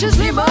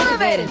bodaciously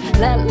motivated.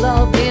 Let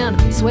love in,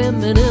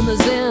 swimming in the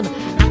zen.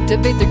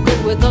 Activate the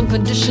grid with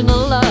unconditional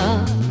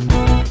love.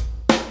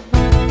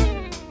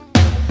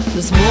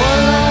 There's more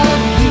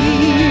love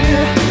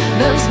here.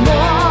 There's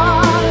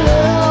more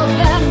love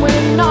than we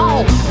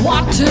know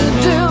what to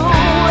do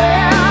with.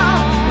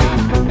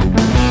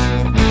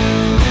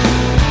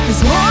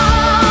 There's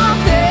more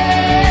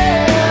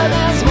there.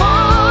 There's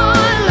more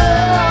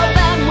love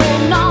than we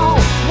know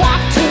what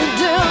to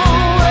do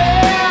with.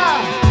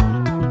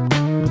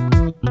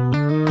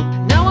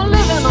 Now we're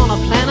living on a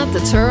planet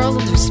that's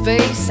hurling through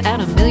space at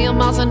 1,000,000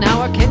 miles an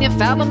hour. Can you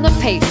fathom the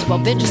pace while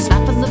Benji's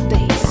slapping the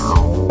bass?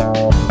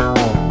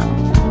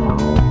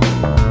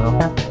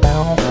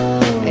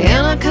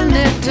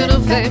 Interconnected,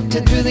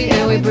 affected through the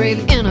air we breathe,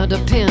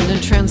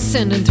 interdependent,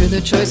 transcendent through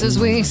the choices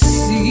we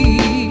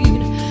see.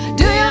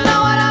 Do you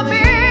know what I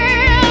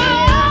mean?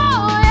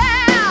 Oh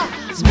yeah.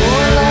 There's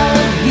more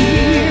love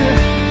here.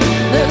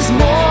 There's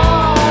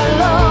more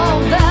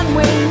love than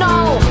we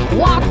know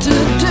what to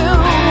do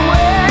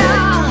with.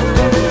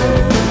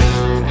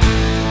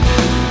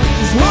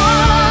 There's more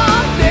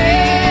love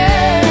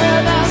there.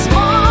 There's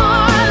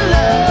more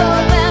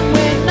love than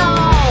we know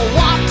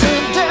what to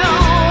do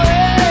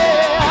with.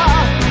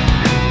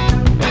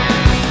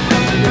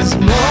 There's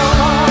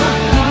more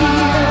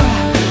here.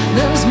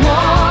 There's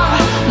more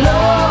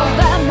love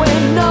than we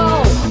know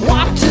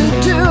what to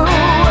do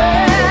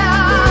with.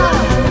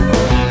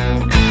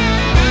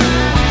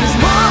 There's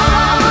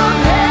more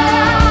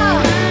there.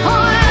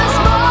 Oh, there's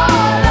more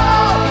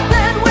love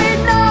than we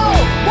know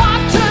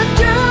what to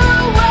do with.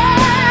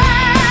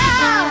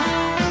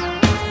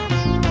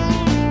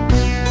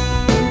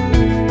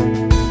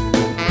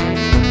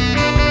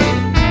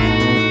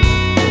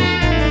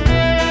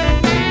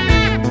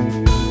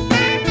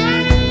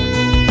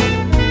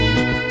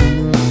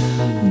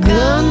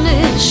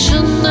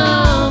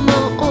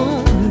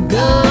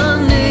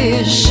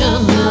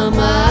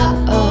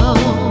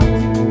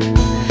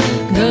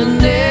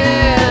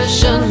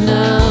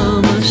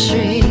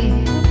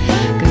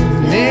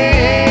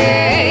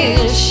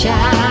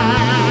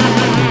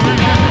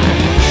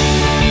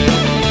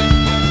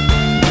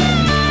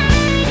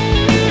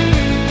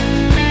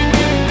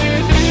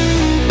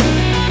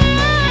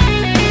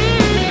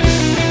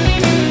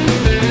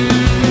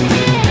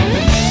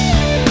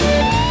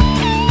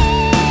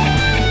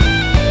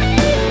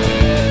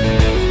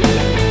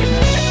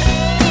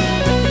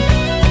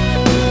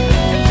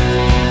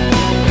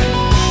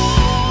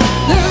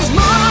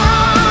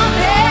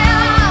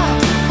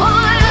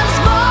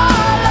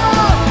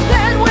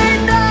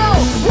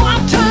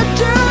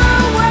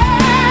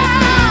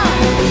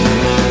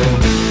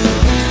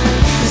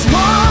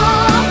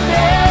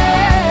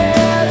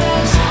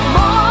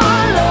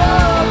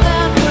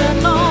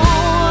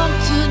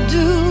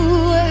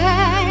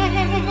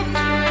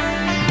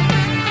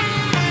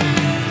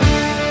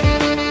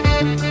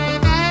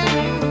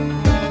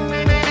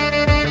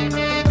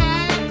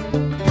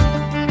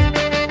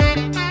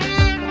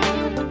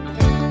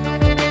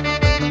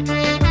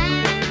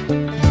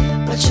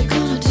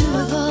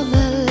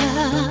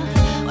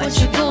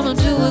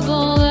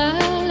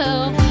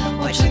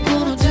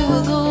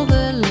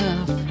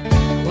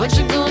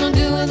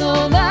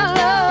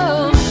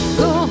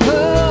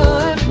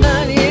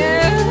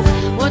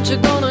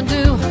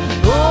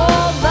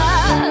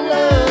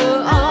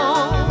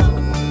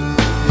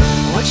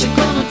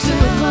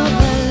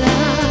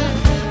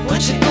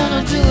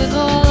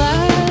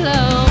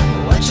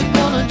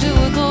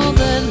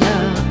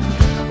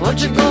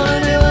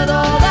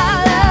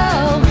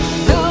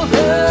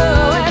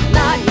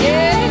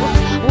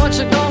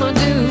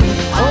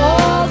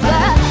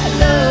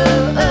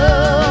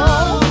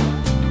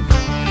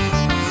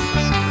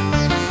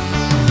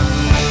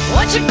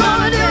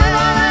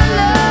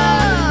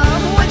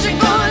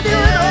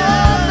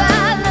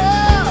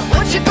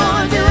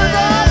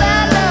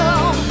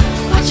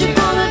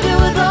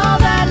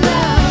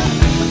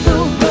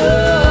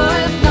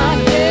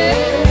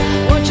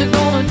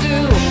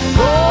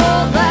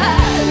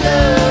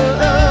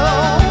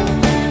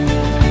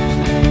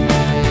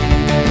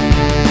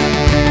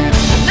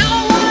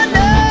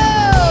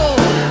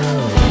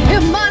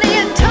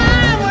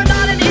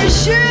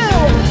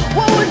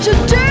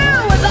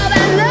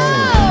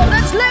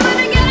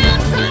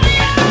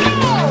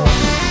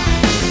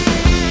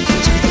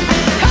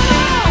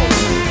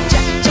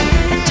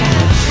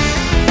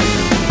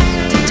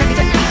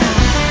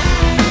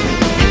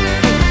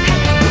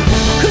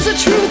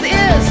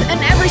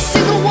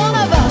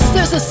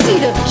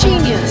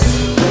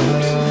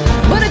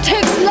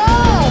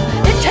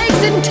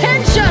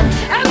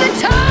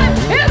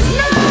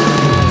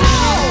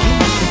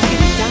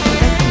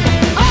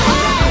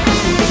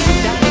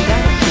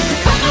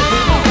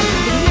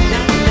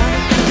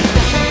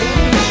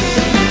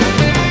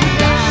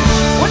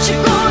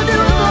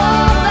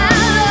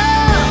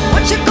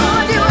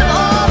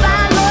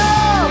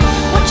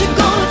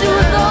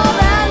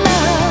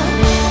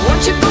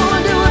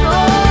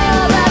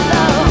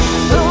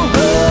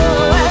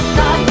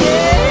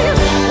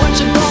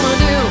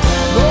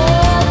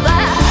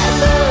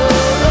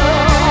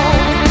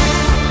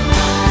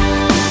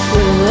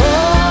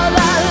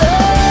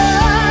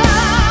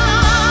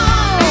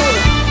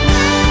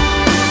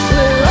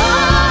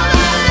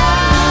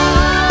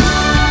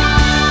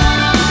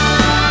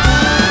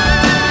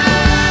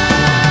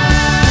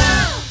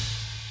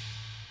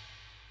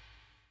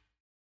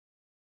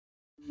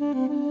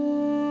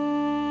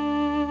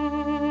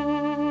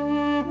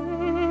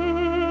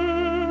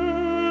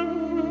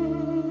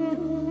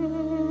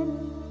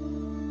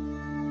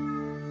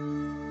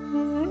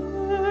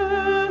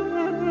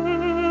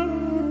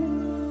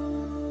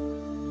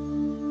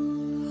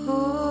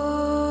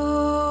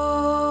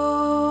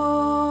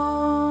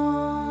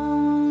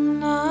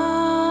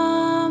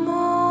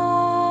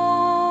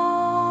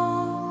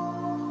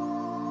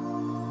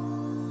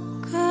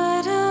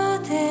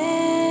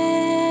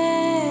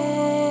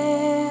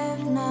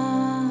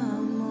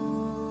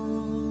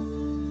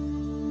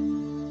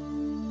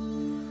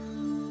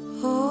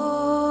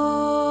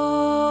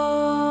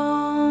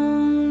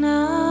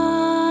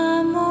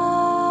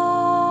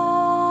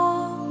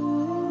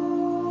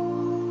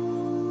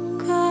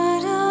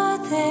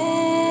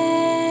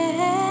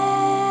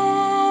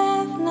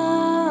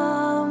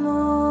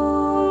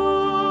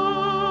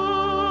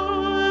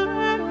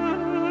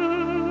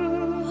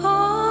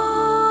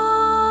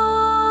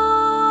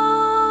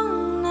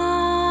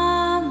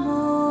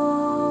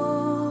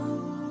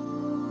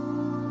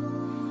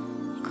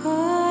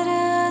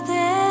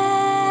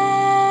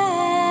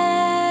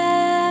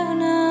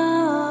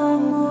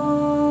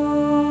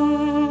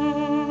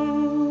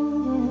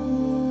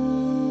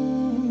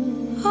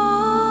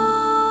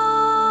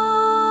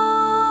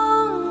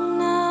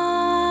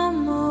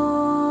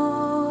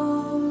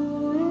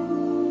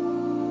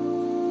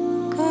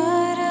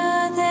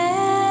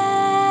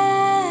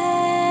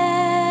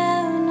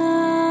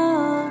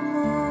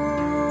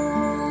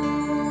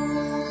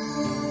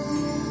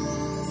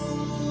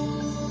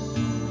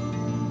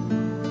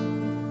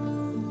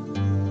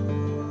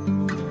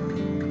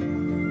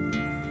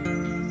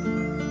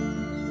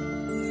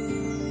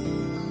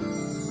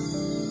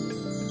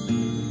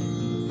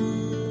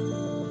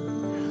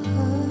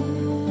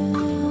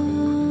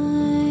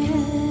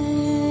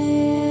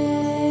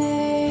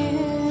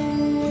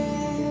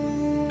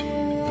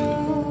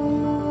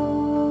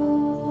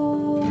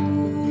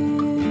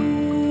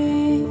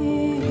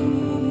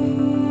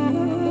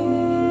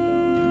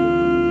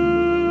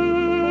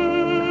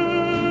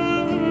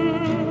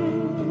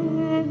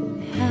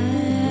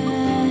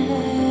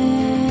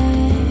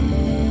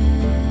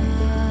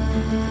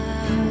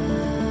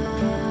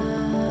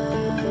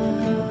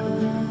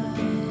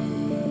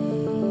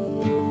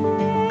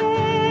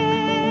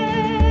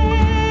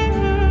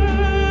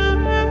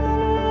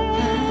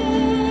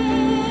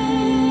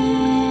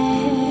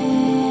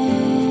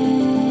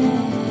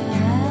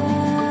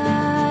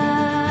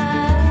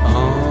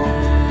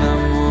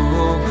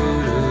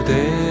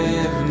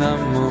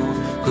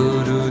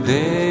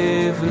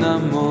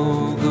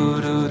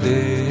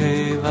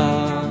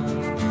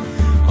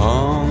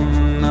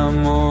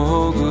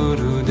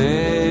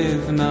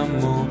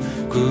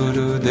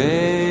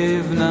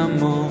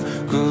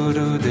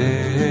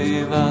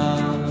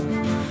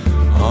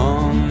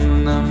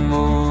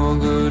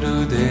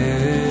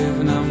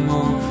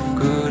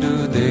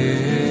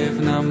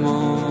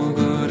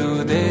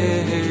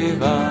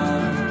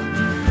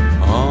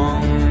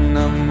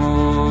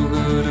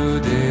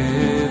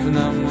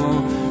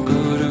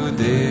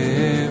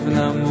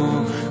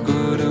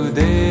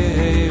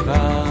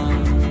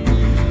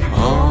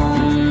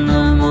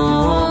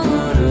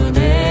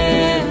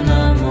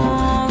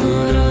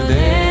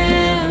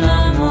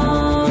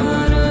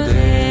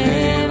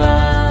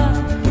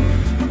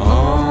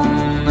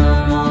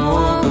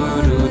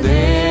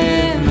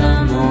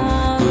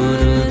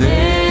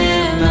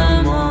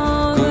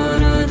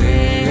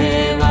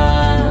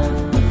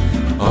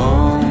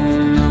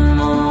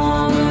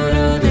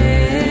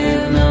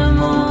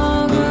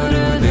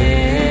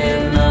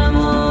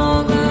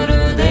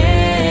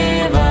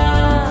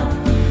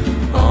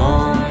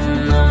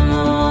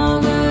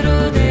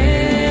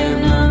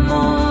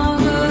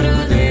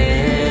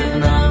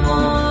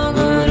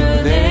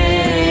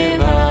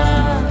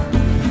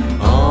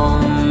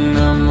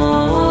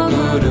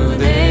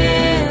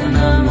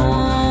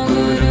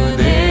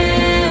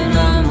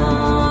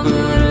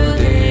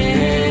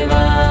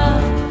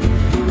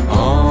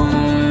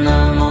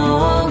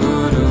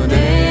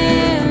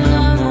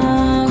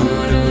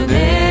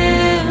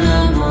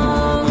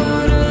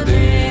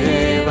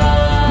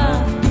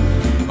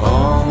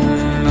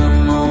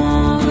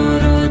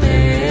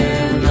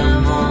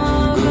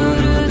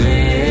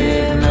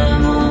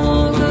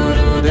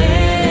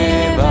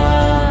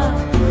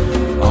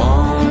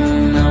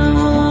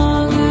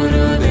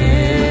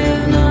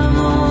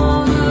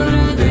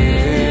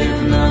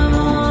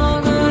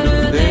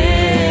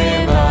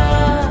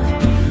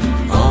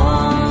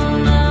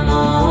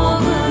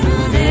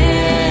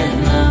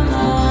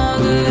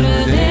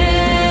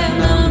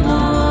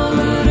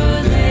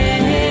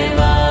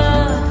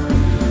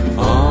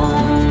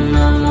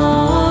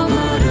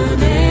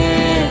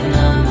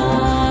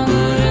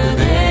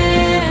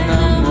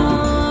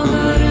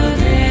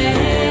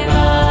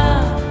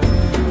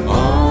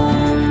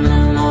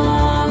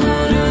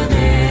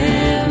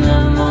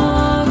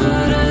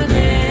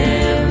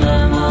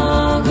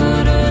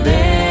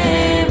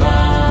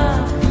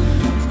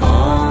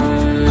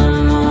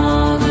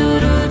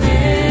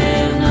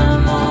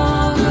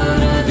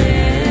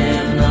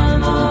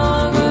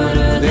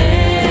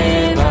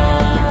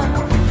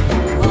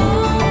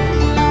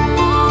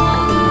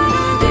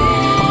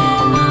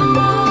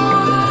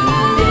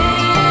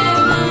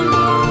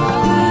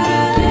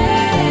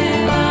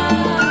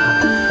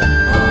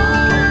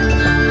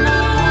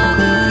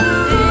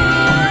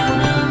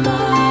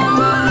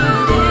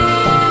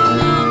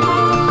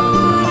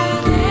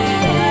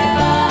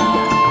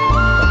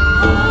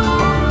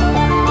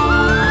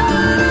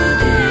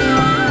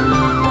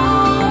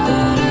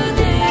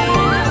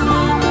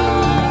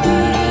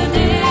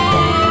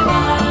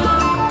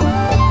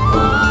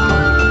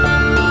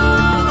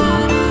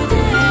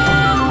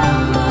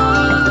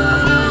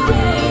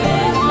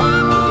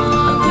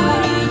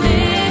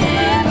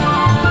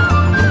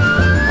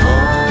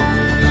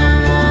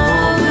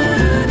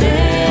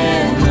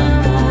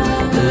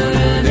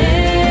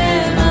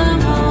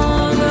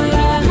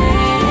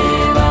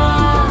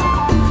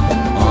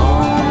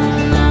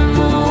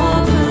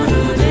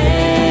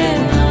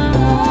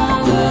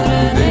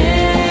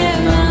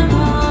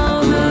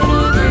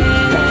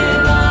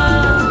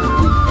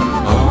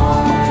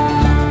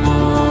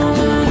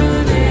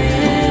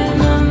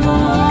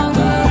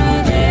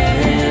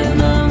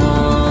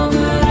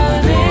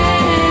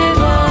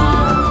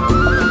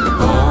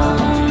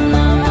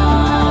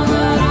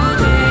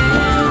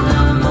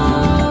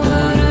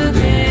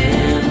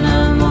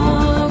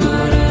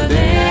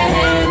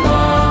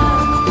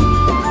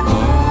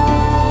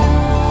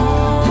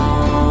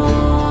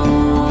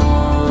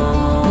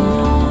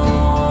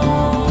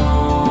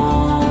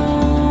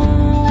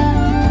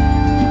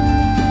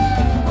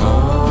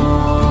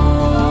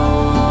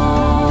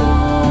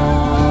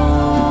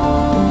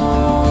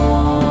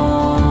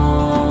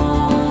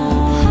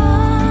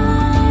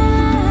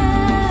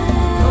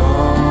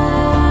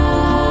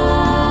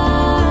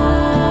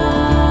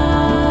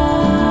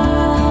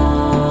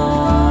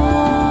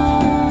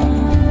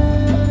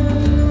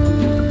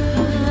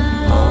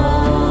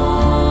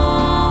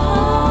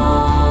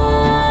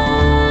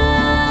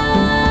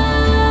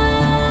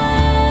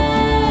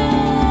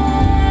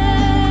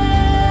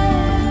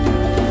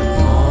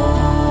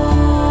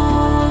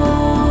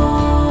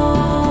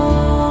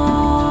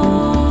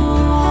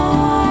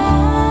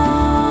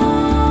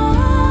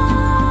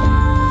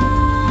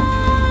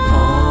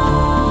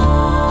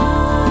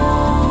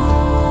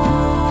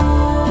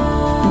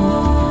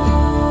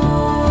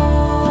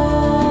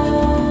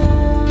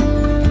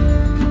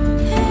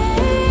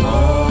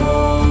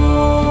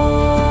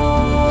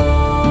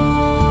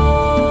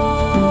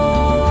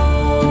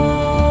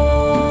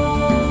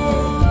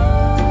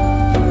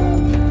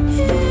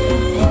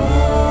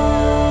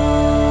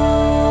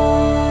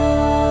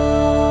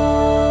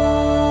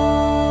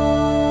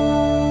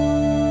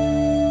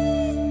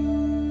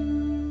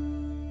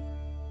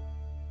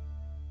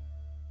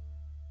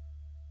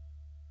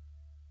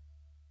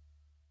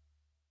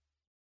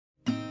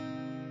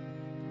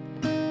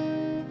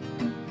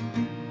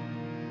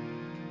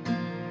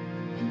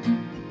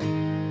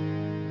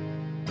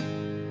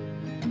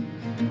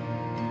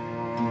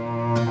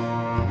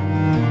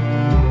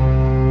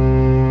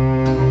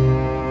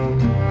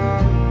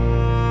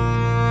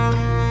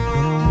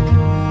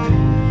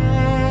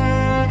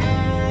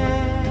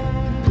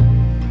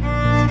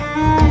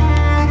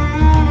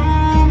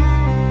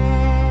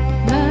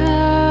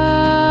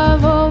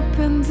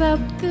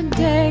 the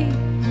day,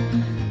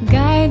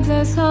 guides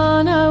us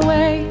on our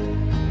way,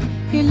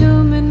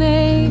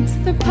 illuminates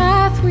the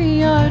path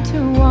we are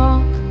to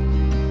walk.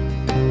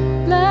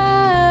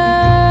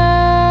 Love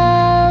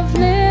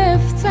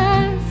lifts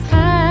us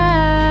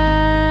high.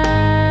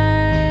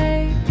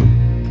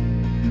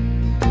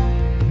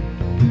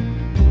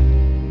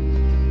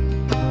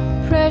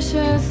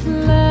 Precious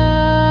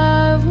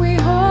love we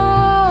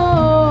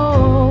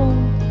hold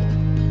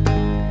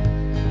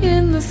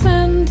in the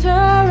center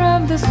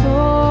of the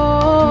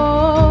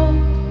soul.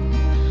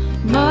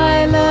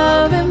 My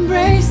love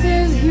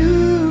embraces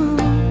you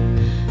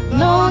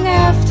long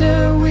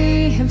after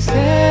we have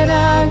said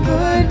our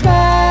goodbye.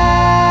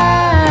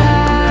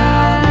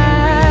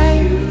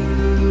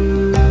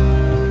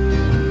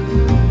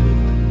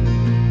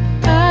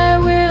 I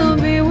will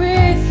be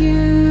with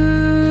you,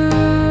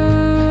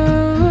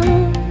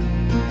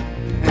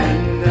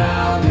 And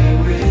I'll be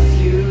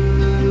with you.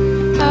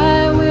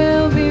 I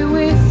will be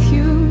with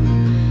you,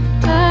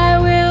 I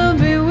will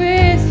be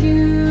with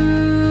you,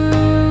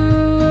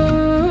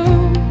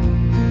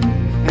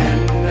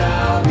 And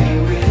I'll be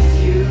with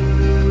you.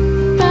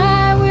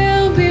 I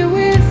will be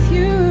with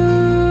you,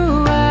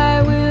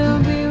 I will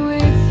be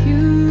with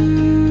you,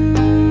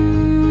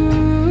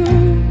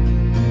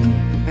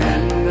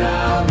 And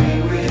I'll be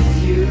with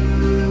you.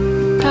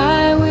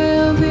 I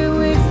will be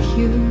with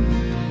you,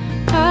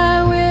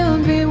 I will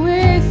be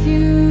with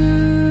you.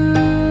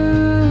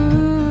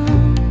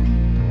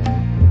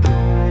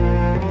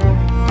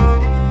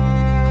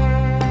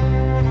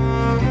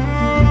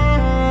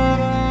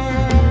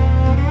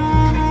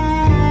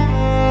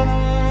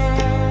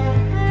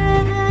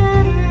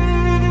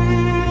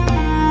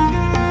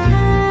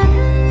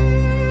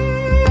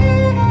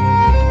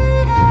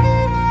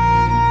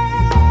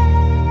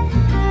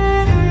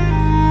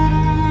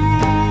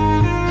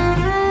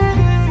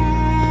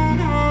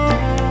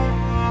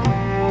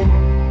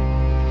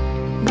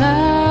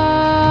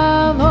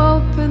 Love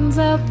opens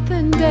up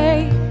the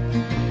day,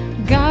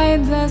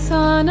 guides us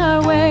on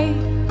our way,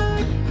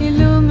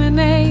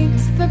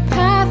 illuminates the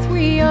path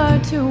we are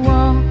to walk.